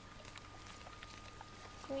got it.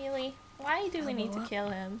 Really? Why do we need to kill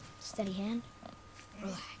him? Steady hand.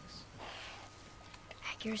 Relax.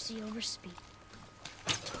 Accuracy over speed.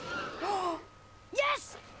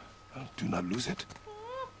 Yes! Do not lose it.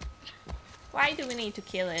 Why do we need to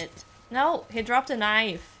kill it? No, he dropped a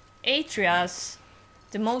knife. Atreus,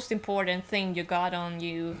 the most important thing you got on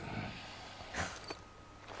you.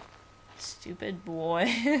 Stupid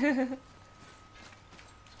boy.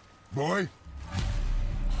 Boy?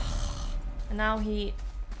 And now he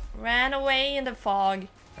ran away in the fog.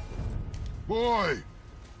 Boy!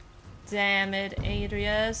 Damn it,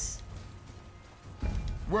 Atreus.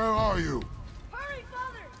 Where are you? Hurry,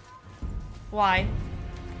 Father! Why?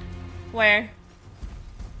 Where?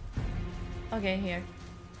 Okay, here.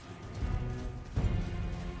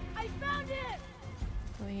 I found it!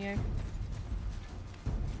 Over here.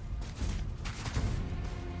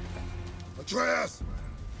 Atreus!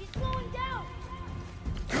 He's slowing down!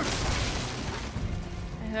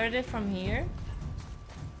 I heard it from here.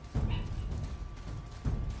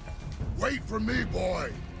 Wait for me,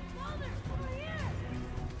 boy! Father, over here!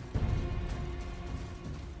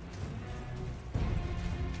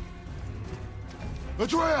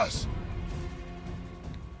 Atreus!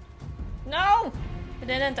 No! It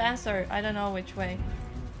didn't answer. I don't know which way.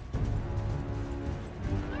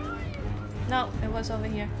 No, it was over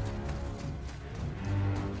here.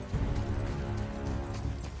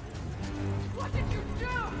 What did you do?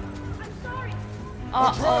 I'm sorry.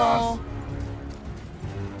 Uh-oh.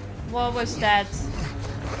 What was that?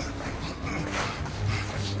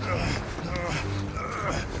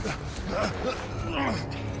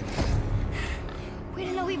 We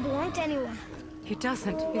didn't know he belonged to anyone. He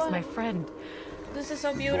doesn't. He's my friend. This is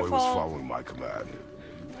so Boy beautiful. was following my command.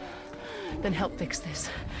 Then help fix this.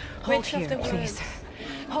 Hold Which of here, the please. words?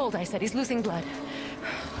 Hold, I said. He's losing blood.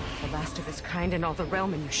 The last of his kind in all the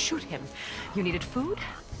realm, and you shoot him. You needed food?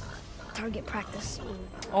 Target practice.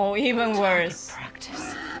 Oh, even worse.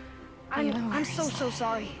 Practice. I'm so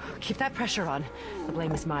sorry. Keep that pressure on. The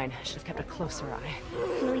blame is mine. Should have kept a closer eye.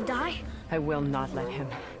 Will he die? I will not let him.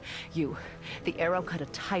 You. The arrow cut a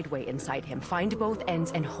tideway inside him. Find both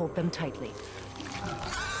ends and hold them tightly.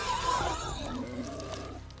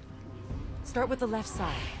 Start with the left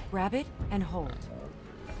side. Grab it and hold.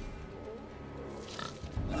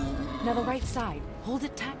 Now the right side. Hold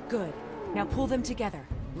it tight. Good. Now pull them together.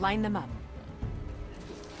 Line them up.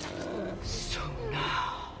 So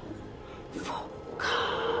now.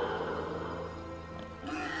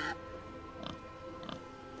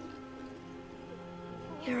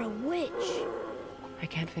 You're a witch. I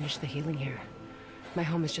can't finish the healing here. My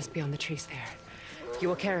home is just beyond the trees there. You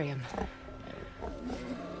will carry him.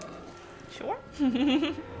 Sure.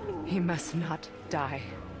 He must not die.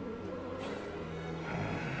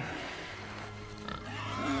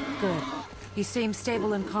 Good. He seems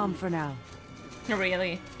stable and calm for now.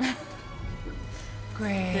 Really?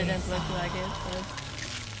 Great. Didn't look like it, but...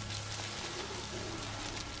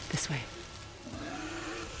 This way.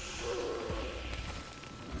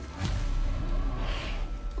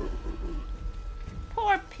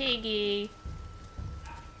 Poor piggy.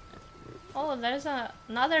 Oh, there's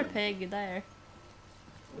another pig there.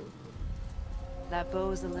 That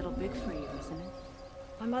bow's a little big for you, isn't it?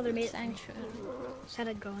 My mother made it for me. Sanctuary. Said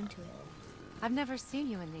I'd grow into it. I've never seen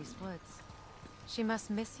you in these woods. She must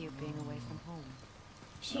miss you being away from home.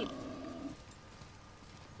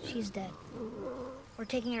 She's dead. We're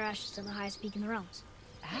taking her ashes to the highest peak in the realms.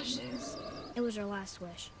 Ashes? It was her last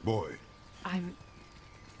wish. Boy, I'm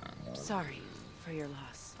sorry for your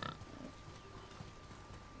loss.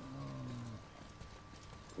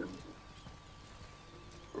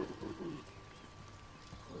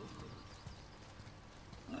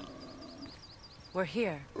 We're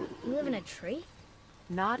here. You live in a tree?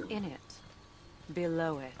 Not in it.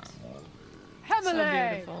 Below it. So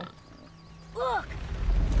beautiful. Look!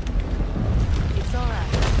 It's all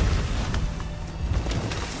right.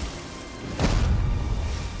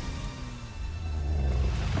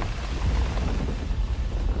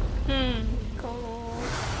 Cool.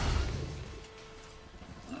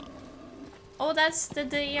 Oh, that's the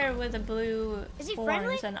deer with the blue Is he horns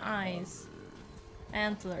friendly? and eyes.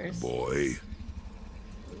 Antlers. boy.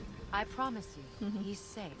 I promise you, he's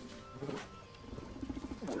safe.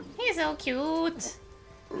 He's so cute.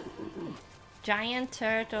 Giant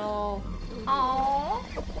turtle. Oh,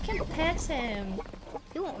 you can pet him.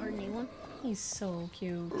 He won't hurt anyone. He's so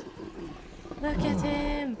cute. Look at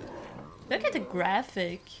him. Look at the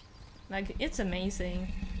graphic. Like, it's amazing.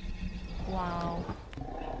 Wow.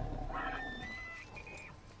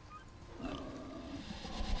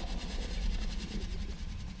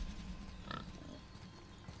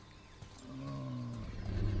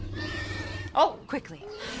 Oh, Quickly.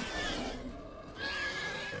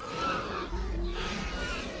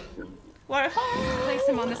 we're home. Place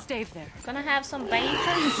him on the stave there. Gonna have some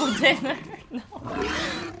bacon for dinner. No,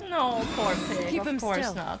 no, poor pig. Keep him of course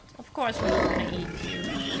still. not. Of course we're not gonna eat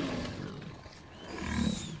you.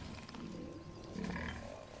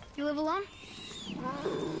 You live alone?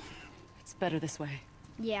 better this way.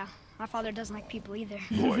 Yeah, my father doesn't like people either.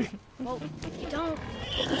 Boy, Well, don't.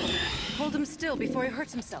 Hold him still before he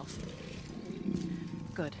hurts himself.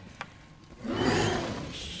 Good.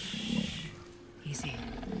 Easy.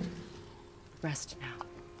 Rest now.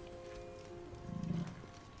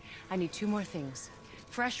 I need 2 more things.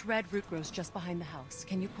 Fresh red root grows just behind the house.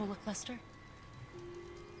 Can you pull a cluster?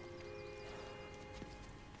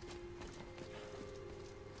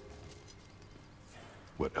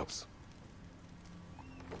 what else?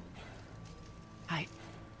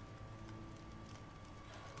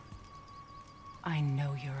 I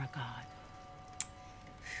know you're a god.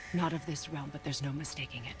 Not of this realm, but there's no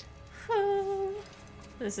mistaking it.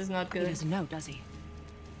 This is not He good. doesn't know, does he?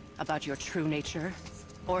 About your true nature?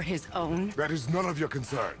 Or his own? That is none of your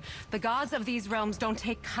concern. The gods of these realms don't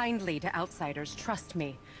take kindly to outsiders, trust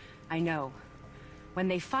me. I know. When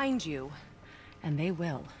they find you, and they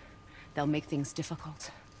will, they'll make things difficult.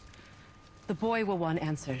 The boy will want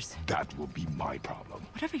answers. That will be my problem.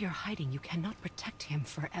 Whatever you're hiding, you cannot protect him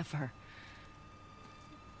forever.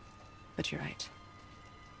 But you're right.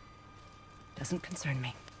 Doesn't concern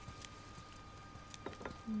me.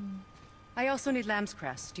 I also need lamb's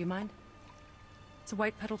cress. Do you mind? It's a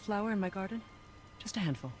white petal flower in my garden. Just a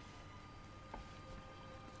handful.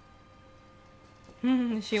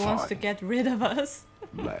 She wants to Fine. get rid of us.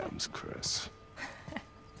 Lamb's cress.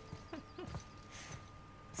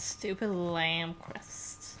 Stupid lamb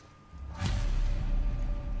crest.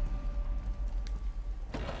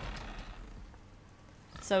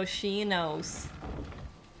 So she knows.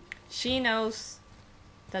 She knows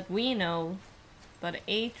that we know, but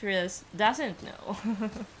Atreus doesn't know.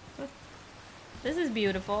 This is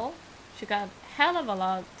beautiful. She got hell of a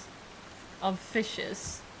lot of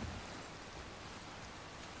fishes.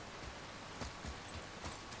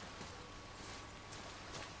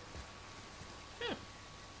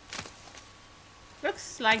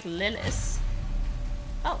 Looks like lilies.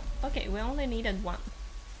 Oh, okay, we only needed 1.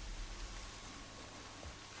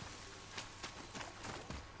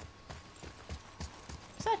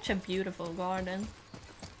 Such a beautiful garden.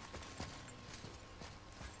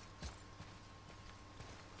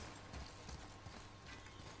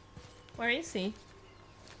 Where is he?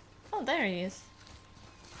 Oh, there he is.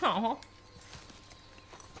 Oh,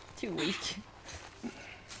 too weak.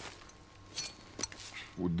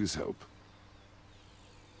 Would this help?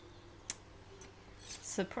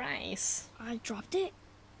 Surprise. I dropped it?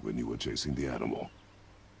 When you were chasing the animal.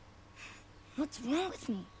 What's wrong with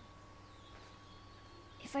me?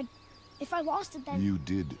 If I lost it, then... You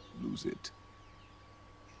did lose it.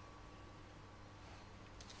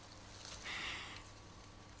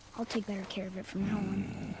 I'll take better care of it from now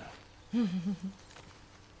on.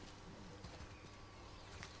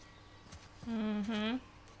 Mm-hmm.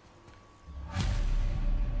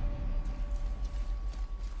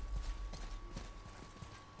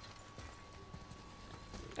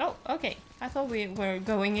 Oh, okay. I thought we were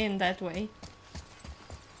going in that way.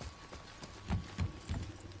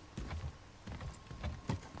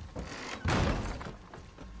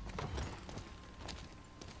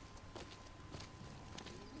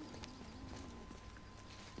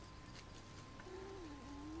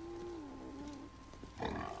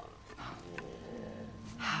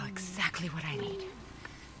 Oh, exactly what I need.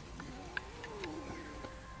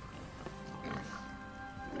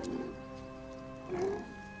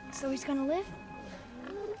 So he's gonna live?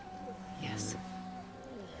 Yes.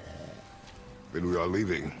 Then we are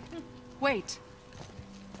leaving. Wait.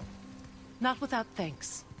 Not without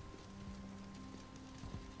thanks.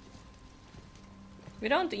 We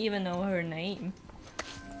don't even know her name.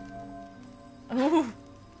 Oh,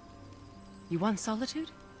 You want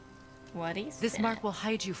solitude? what is This that? mark will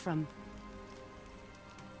hide you from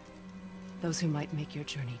those who might make your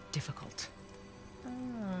journey difficult.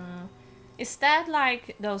 Ah. Is that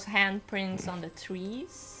like those handprints on the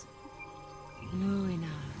trees? Luina.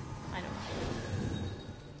 I don't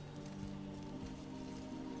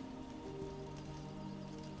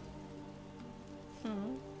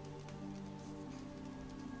know.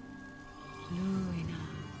 Luina.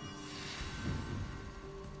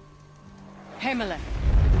 Himalay.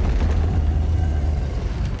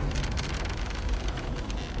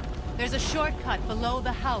 There's a shortcut below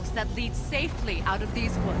the house that leads safely out of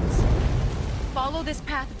these woods. Follow this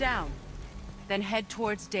path down, then head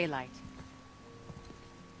towards daylight.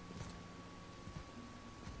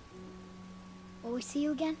 Will we see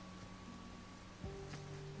you again?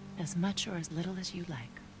 As much or as little as you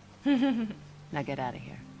like. Now get out of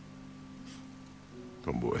here.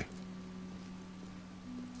 Come, boy.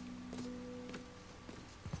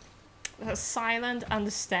 A silent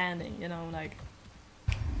understanding, you know, like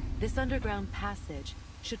This underground passage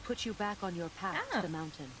should put you back on your path Ah. to the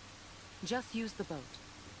mountain. Just use the boat.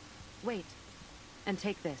 Wait, and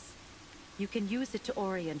take this. You can use it to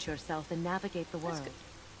orient yourself and navigate the That's world. good.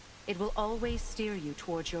 It will always steer you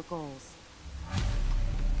towards your goals.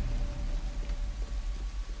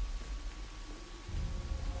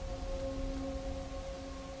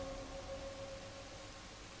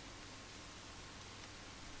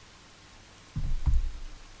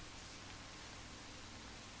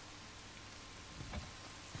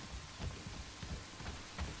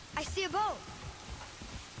 I see a boat.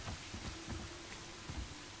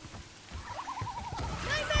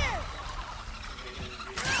 Nightmare!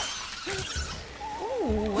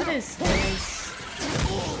 Ooh, what is this?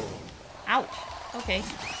 Ouch. Okay.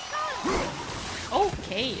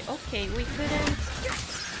 Okay, we couldn't.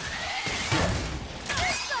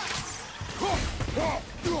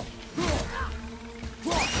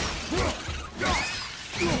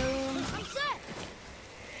 I'm set.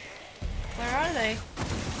 Where are they?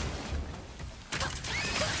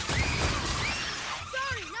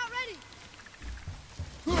 Sorry, not ready.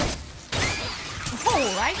 Oh,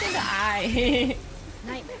 right in the eye.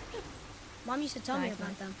 Nightmare. Mom used to tell me Nightmare.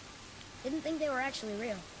 about them. Didn't think they were actually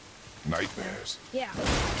real. Nightmares. Yeah.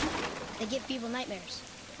 They give people nightmares.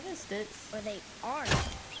 What is this? Or they are.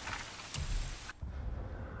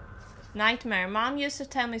 Nightmare. Mom used to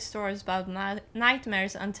tell me stories about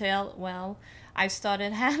nightmares until, well, I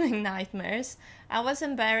started having nightmares. I was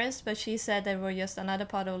embarrassed, but she said they were just another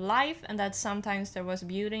part of life and that sometimes there was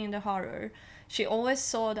beauty in the horror. She always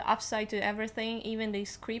saw the upside to everything, even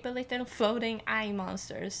these creepy little floating eye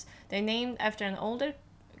monsters. They're named after an older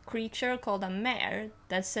creature called a mare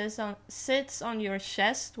that sits on your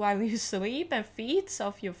chest while you sleep and feeds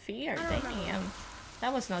off your fear. Damn.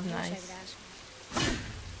 That was not I wish I nice. could ask.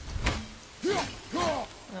 Oh,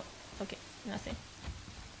 okay, nothing.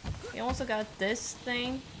 We also got this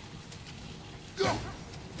thing.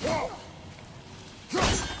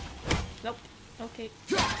 Nope. Okay.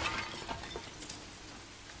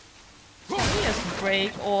 We just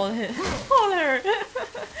break all her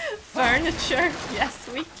furniture. Yes,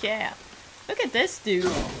 we can. Look at this dude.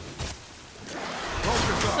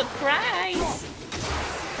 Surprise!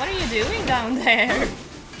 What are you doing down there?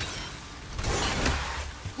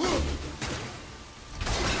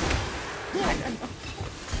 I don't know.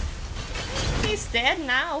 He's dead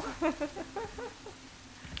now.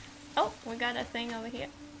 Oh, we got a thing over here.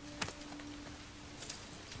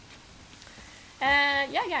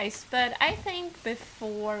 Yeah guys, but I think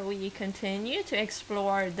before we continue to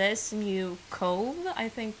explore this new cove, I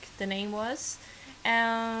think the name was,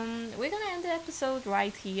 we're gonna end the episode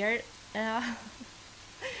right here.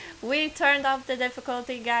 We turned up the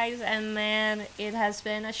difficulty guys, and man, it has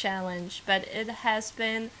been a challenge, but it has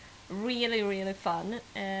been really fun.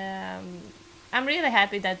 I'm really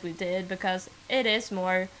happy that we did, because it is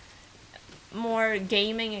more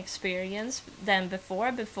gaming experience than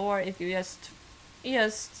before. Before, if you just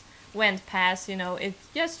went past, you know, it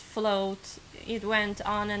just float, it went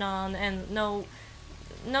on, and no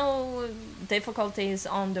difficulties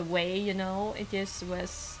on the way, you know. It just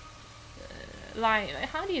was like,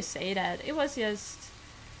 how do you say that? It was just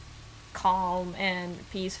calm and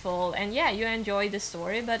peaceful, and yeah, you enjoy the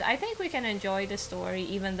story. But I think we can enjoy the story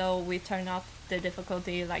even though we turn up the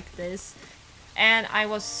difficulty like this. And I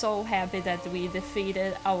was so happy that we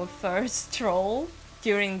defeated our first troll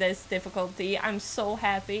during this difficulty. I'm so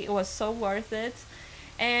happy. It was so worth it.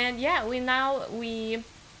 And yeah, we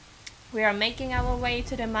are making our way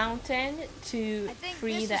to the mountain to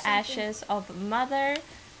free the ashes of Mother.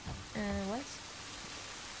 What?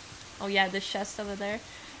 Oh yeah, the chest over there.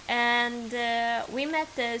 And we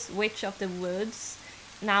met this witch of the woods.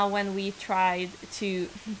 Now when we tried to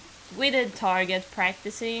we did target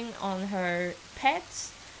practicing on her pet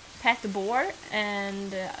boar,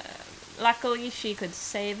 and luckily she could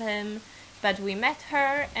save him. But we met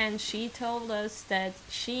her and she told us that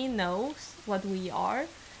she knows what we are,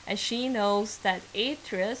 and she knows that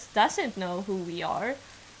Atreus doesn't know who we are.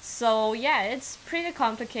 So yeah, it's pretty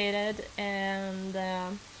complicated, and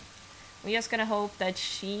we're just gonna hope that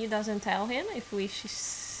she doesn't tell him if we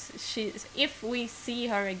see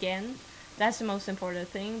her again. That's the most important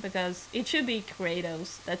thing, because it should be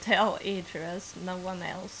Kratos that tell Atreus, no one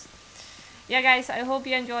else. Yeah guys, I hope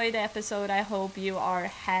you enjoyed the episode. I hope you are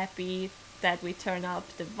happy that we turn up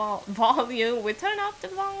the volume. We turn up the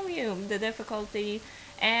volume, the difficulty.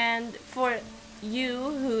 And for you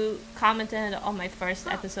who commented on my first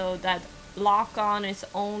episode that lock on is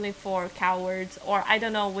only for cowards, or I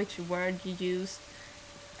don't know which word you used,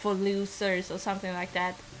 for losers or something like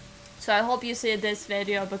that. So I hope you see this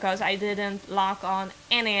video because I didn't lock on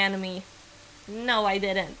any enemy. No, I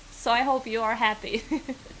didn't. So I hope you are happy.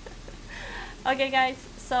 Okay, guys.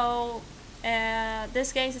 So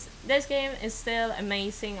this game is still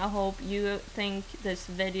amazing. I hope you think this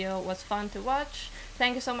video was fun to watch.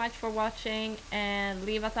 Thank you so much for watching, and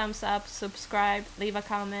leave a thumbs up, subscribe, leave a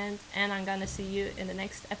comment, and I'm gonna see you in the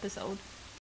next episode.